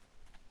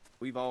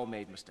 We've all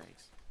made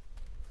mistakes.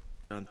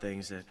 Done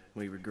things that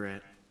we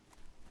regret.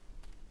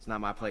 It's not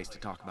my place to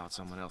talk about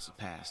someone else's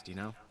past, you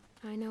know?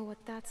 I know what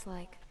that's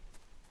like.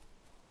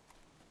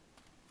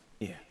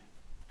 Yeah.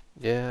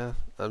 Yeah,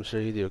 I'm sure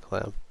you do,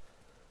 Clem.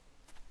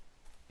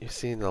 You've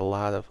seen a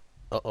lot of...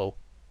 Uh-oh.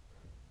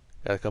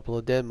 Got a couple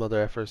of dead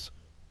mother effers.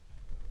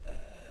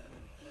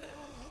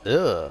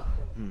 Ugh.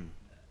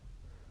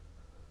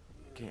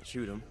 Can't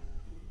shoot him.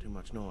 Too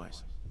much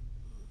noise.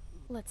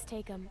 Let's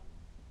take him.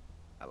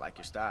 I like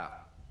your style.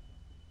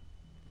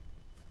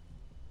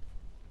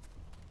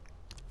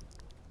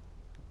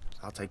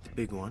 I'll take the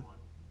big one.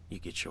 You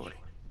get Shorty.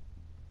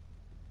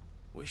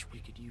 Wish we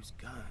could use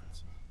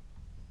guns.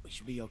 We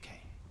should be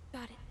okay.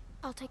 Got it.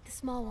 I'll take the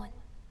small one.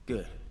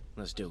 Good.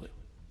 Let's do it.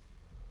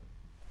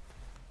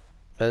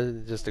 Better to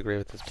just agree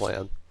with his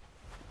plan.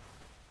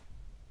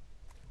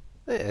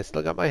 Hey, I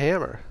still got my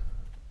hammer.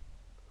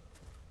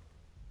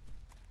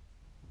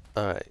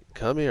 Alright,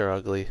 come here,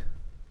 ugly.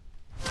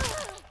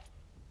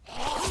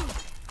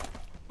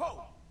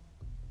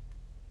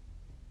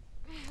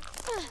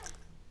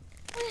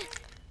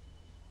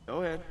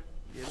 Go ahead.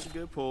 Give it a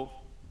good pull.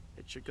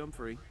 It should come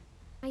free.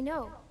 I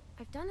know.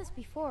 I've done this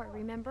before,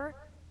 remember?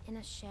 In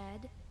a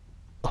shed.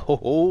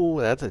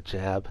 Oh, that's a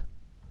jab.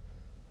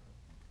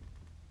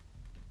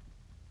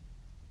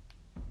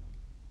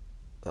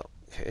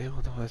 Okay,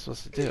 what am I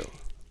supposed to do?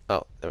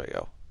 Oh, there we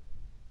go.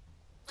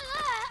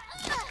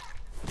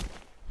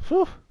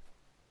 Whew.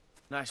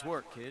 Nice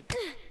work, kid.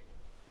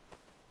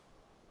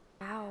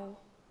 Ow.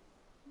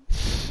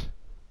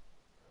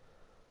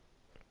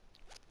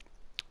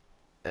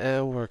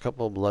 And we're a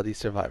couple of bloody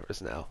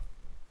survivors now.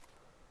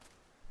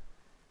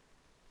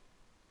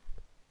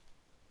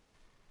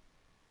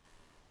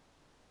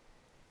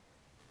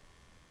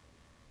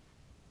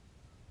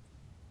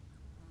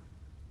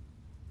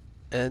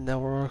 And now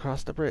we're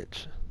across the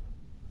bridge.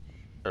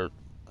 Or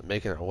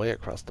making our way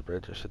across the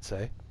bridge, I should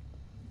say.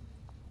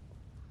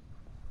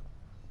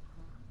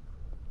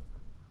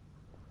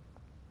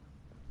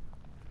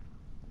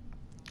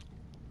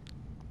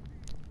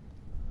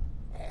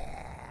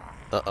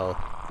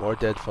 Uh-oh, more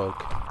dead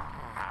folk.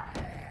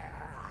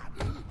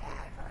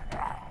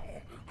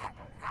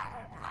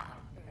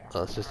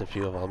 Oh, it's just a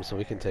few of them, so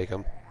we can take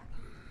them.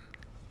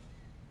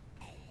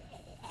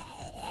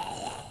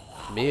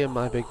 Me and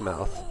my big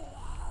mouth.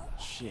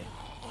 Shit.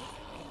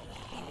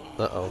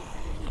 Uh-oh.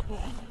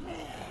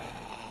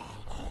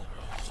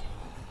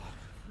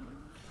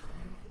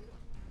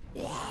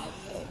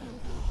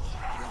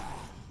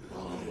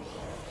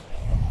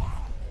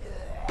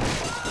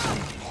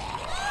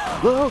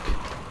 Look!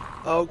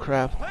 Oh,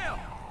 crap. Clem!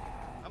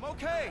 I'm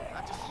okay.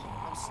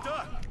 I'm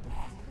stuck.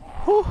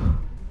 Whew.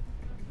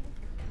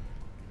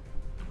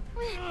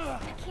 I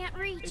can't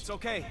reach. It's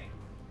okay.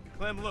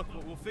 Clem, look,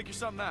 we'll figure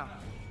something out.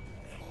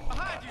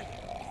 Behind you!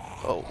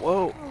 Oh,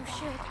 whoa. Oh,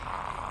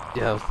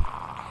 shit. Yeah,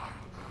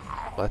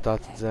 my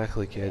thoughts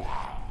exactly, kid.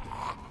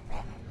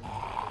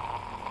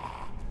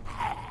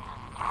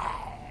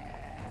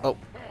 Oh,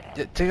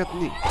 yeah, take out the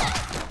knee.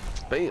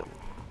 Bam.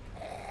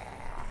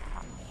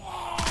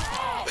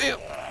 Bam.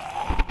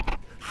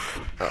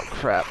 Oh,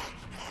 crap.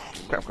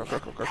 Crap, crap,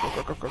 crap, crap, crap,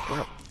 crap, crap, crap,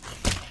 crap.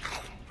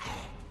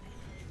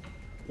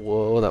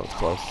 Whoa, that was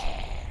close.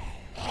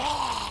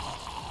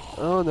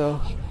 Oh, no.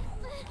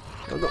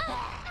 Oh, no.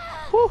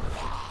 Whew.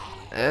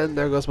 And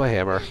there goes my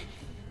hammer.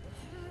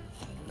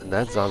 And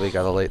that zombie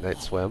got a late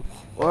night swim.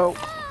 Whoa!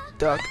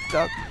 Duck,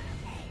 duck!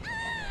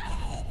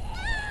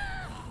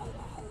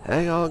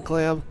 Hang on,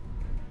 Clam.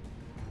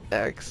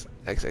 X,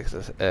 X, X,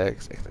 X,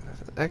 X, X,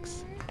 X,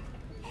 X.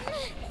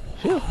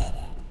 Phew!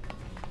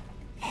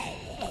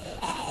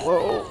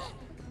 Whoa!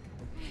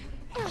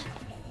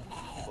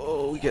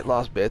 Oh, we get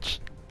lost, bitch.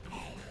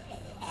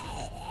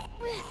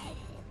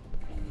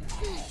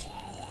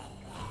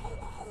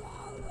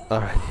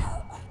 Alright.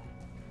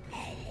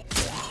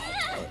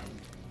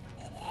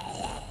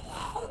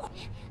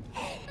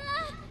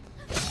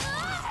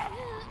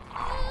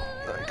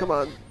 Alright, come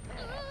on.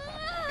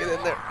 Get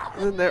in there.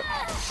 Get in there.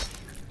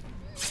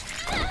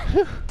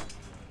 Whew.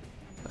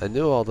 I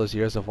knew all those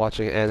years of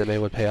watching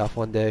anime would pay off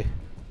one day.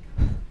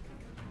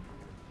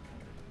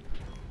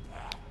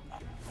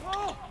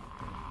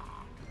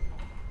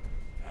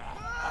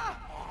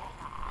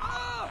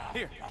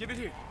 Here, give it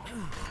here.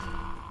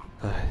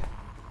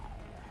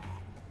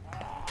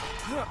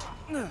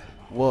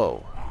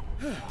 Whoa.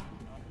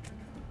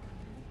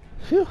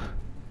 Phew.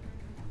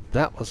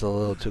 That was a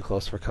little too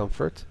close for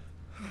comfort.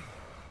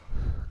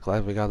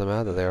 Glad we got him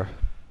out of there.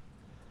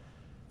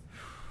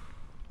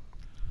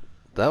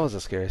 That was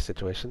a scary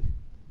situation.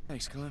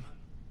 Thanks, Clem.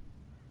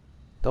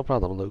 No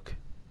problem, Luke.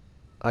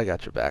 I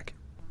got your back.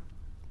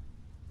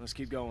 Let's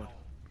keep going.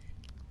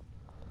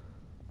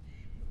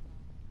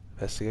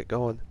 Best to get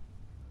going.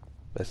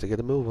 Best to get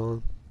a move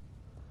on.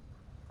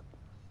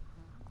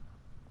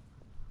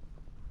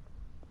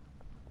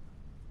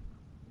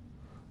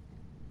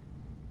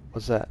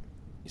 What's that?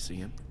 You see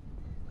him?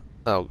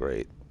 Oh,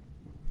 great.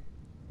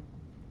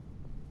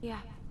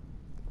 Yeah.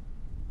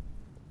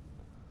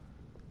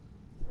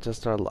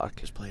 Just our luck.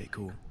 Just play it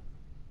cool.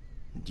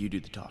 You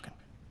do the talking.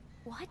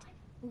 What?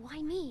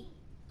 Why me?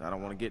 I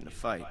don't want to get in a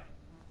fight.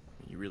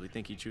 You really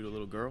think he'd shoot a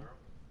little girl?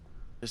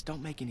 Just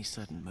don't make any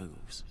sudden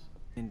moves.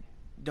 And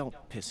don't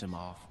piss him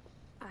off.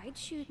 I'd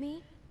shoot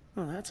me.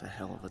 Well, that's a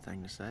hell of a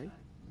thing to say.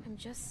 I'm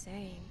just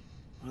saying.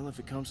 Well, if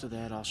it comes to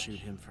that, I'll shoot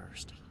him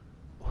first.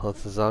 Well,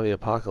 it's a zombie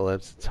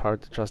apocalypse. It's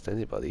hard to trust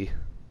anybody.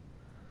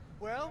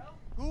 Well,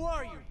 who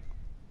are you?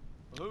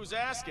 Well, who's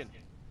asking?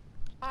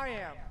 I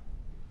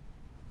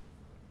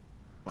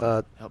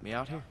am. Help me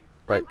out here?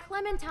 Right. I'm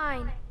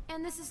Clementine,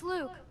 and this is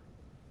Luke.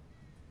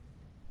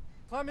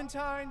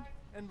 Clementine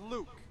and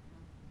Luke.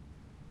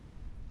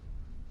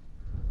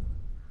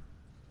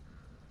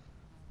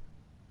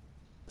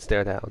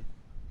 Stare down.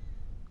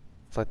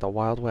 It's like the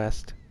Wild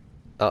West.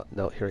 Oh,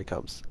 no, here he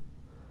comes.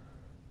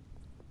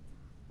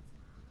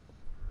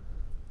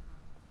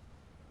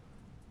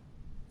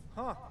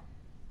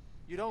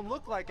 You don't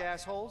look like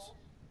assholes.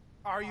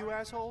 Are you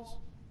assholes?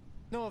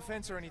 No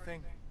offense or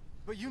anything,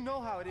 but you know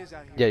how it is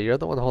out here. Yeah, you're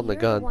the one holding the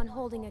You're gun. the one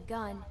holding a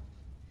gun.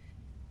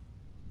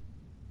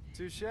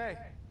 Touche.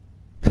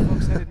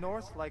 Folks headed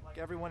north like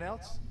everyone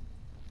else?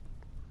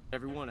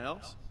 Everyone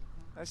else?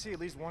 I see at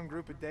least one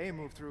group a day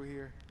move through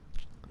here.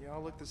 You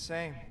all look the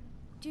same.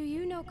 Do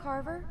you know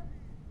Carver?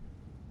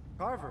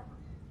 Carver?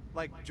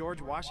 Like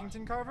George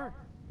Washington Carver?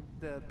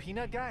 The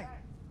peanut guy?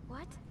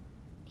 What?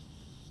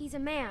 He's a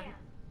man.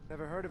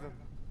 Never heard of him.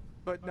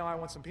 But no, I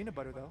want some peanut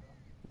butter though.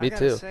 Me I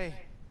gotta too. say,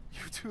 you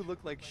two look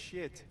like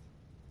shit.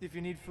 If you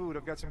need food,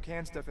 I've got some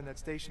canned stuff in that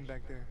station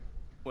back there.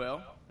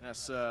 Well,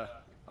 that's,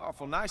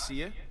 awful nice of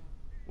you.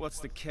 What's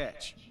the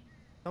catch?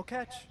 No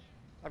catch.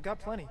 I've got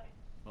plenty.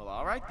 Well,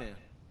 all right then.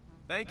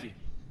 Thank you.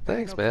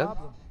 Thanks, No man.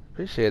 problem.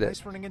 Appreciate it.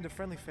 Nice running into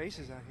friendly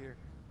faces out here.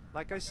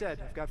 Like I said,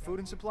 I've got food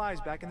and supplies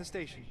back in the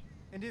station.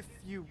 And if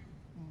you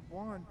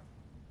want...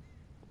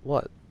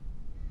 What?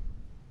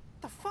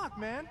 The fuck,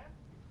 man?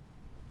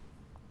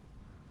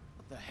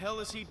 What the hell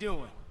is he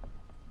doing?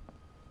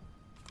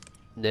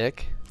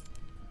 Nick?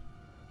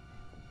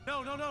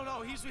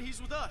 No,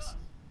 he's with us.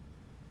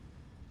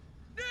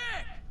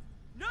 Nick!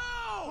 No!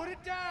 Put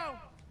it down!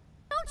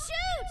 Don't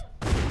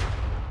shoot!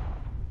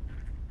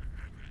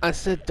 I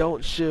said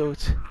don't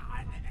shoot.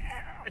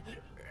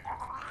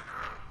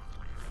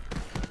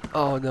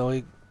 Oh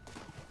no,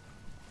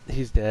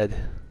 he's dead.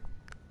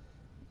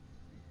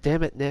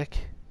 Damn it, Nick.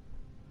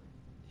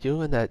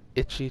 You and that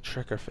itchy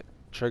trigger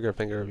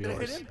finger of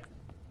yours.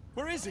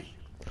 Where is he?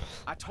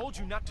 I told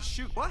you not to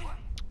shoot. What?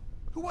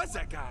 Who was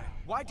that guy?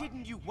 Why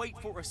didn't you wait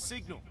for a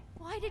signal?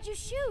 Why did you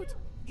shoot?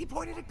 He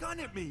pointed a gun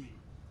at me.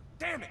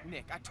 Damn it,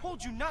 Nick. I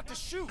told you not to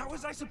shoot. How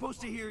was I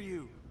supposed to hear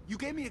you? You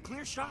gave me a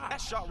clear shot.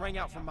 That shot rang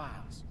out for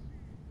miles.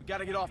 We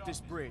gotta get off this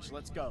bridge.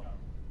 Let's go.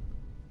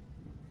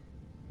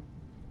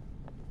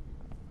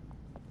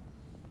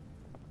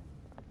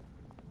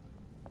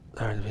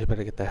 Alright, we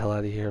better get the hell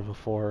out of here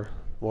before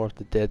more of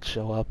the dead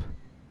show up.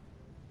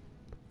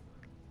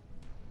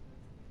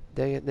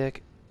 Dang it,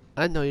 Nick.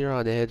 I know you're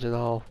on edge and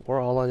all. We're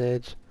all on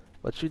edge.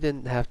 But you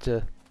didn't have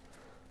to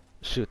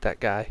shoot that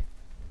guy.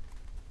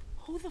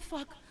 Who the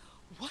fuck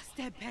was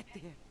that back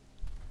there?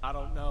 I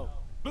don't know.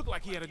 Looked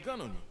like he had a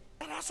gun on you.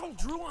 That asshole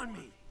drew on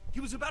me.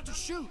 He was about to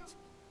shoot.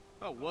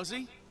 Oh, was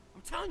he?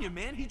 I'm telling you,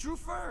 man, he drew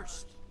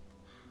first.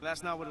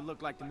 That's not what it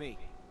looked like to me.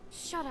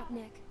 Shut up,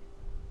 Nick.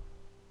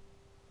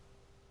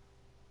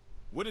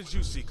 What did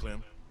you see,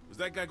 Clem? Was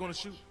that guy gonna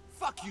shoot?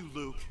 Fuck you,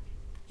 Luke.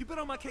 You've been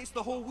on my case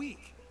the whole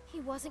week. He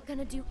wasn't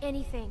gonna do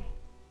anything.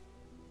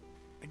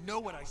 I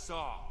know what I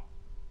saw.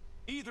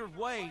 Either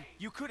way,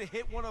 you could have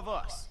hit one of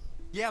us.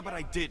 Yeah, but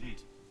I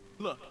didn't.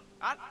 Look,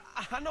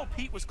 I know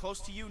Pete was close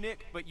to you,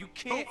 Nick, but you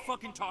can't... Don't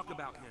fucking talk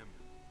about him.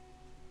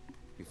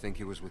 You think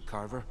he was with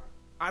Carver?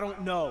 I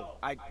don't know.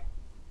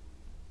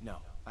 No,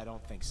 I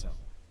don't think so.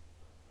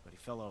 But he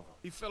fell over.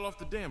 He fell off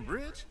the damn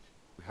bridge?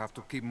 We have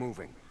to keep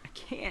moving. I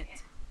can't.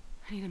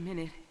 I need a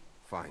minute.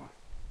 Fine.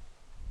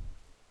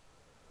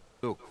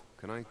 Luke,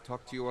 can I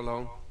talk to you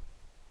alone?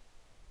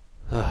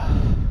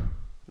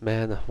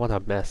 Man, what a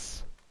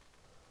mess.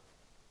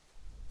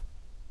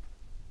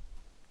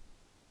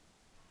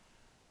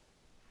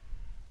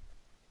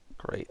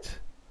 Great.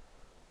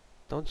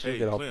 Don't you Hey,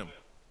 get all... Clem,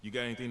 you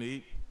got anything to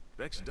eat?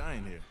 Beck's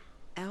dying here.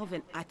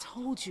 Alvin, I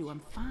told you I'm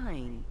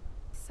fine.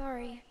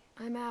 Sorry,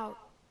 I'm out.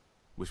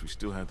 Wish we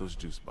still had those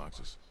juice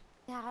boxes.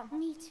 Yeah,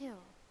 me too.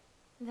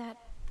 That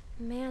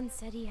man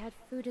said he had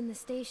food in the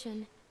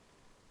station.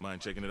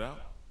 Mind checking it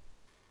out?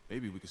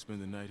 Maybe we could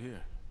spend the night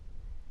here.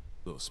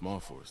 A little small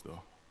for us,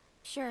 though.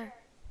 Sure.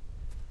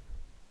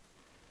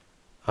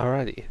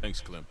 Alrighty.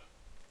 Thanks, Clem.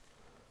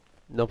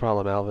 No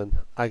problem, Alvin.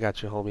 I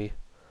got you, homie.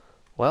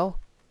 Well,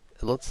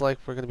 it looks like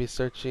we're going to be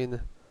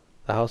searching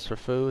the house for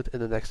food in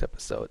the next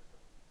episode.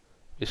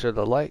 Be sure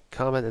to like,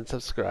 comment, and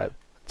subscribe.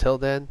 Until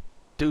then,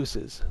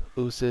 deuces,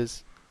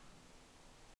 ooses,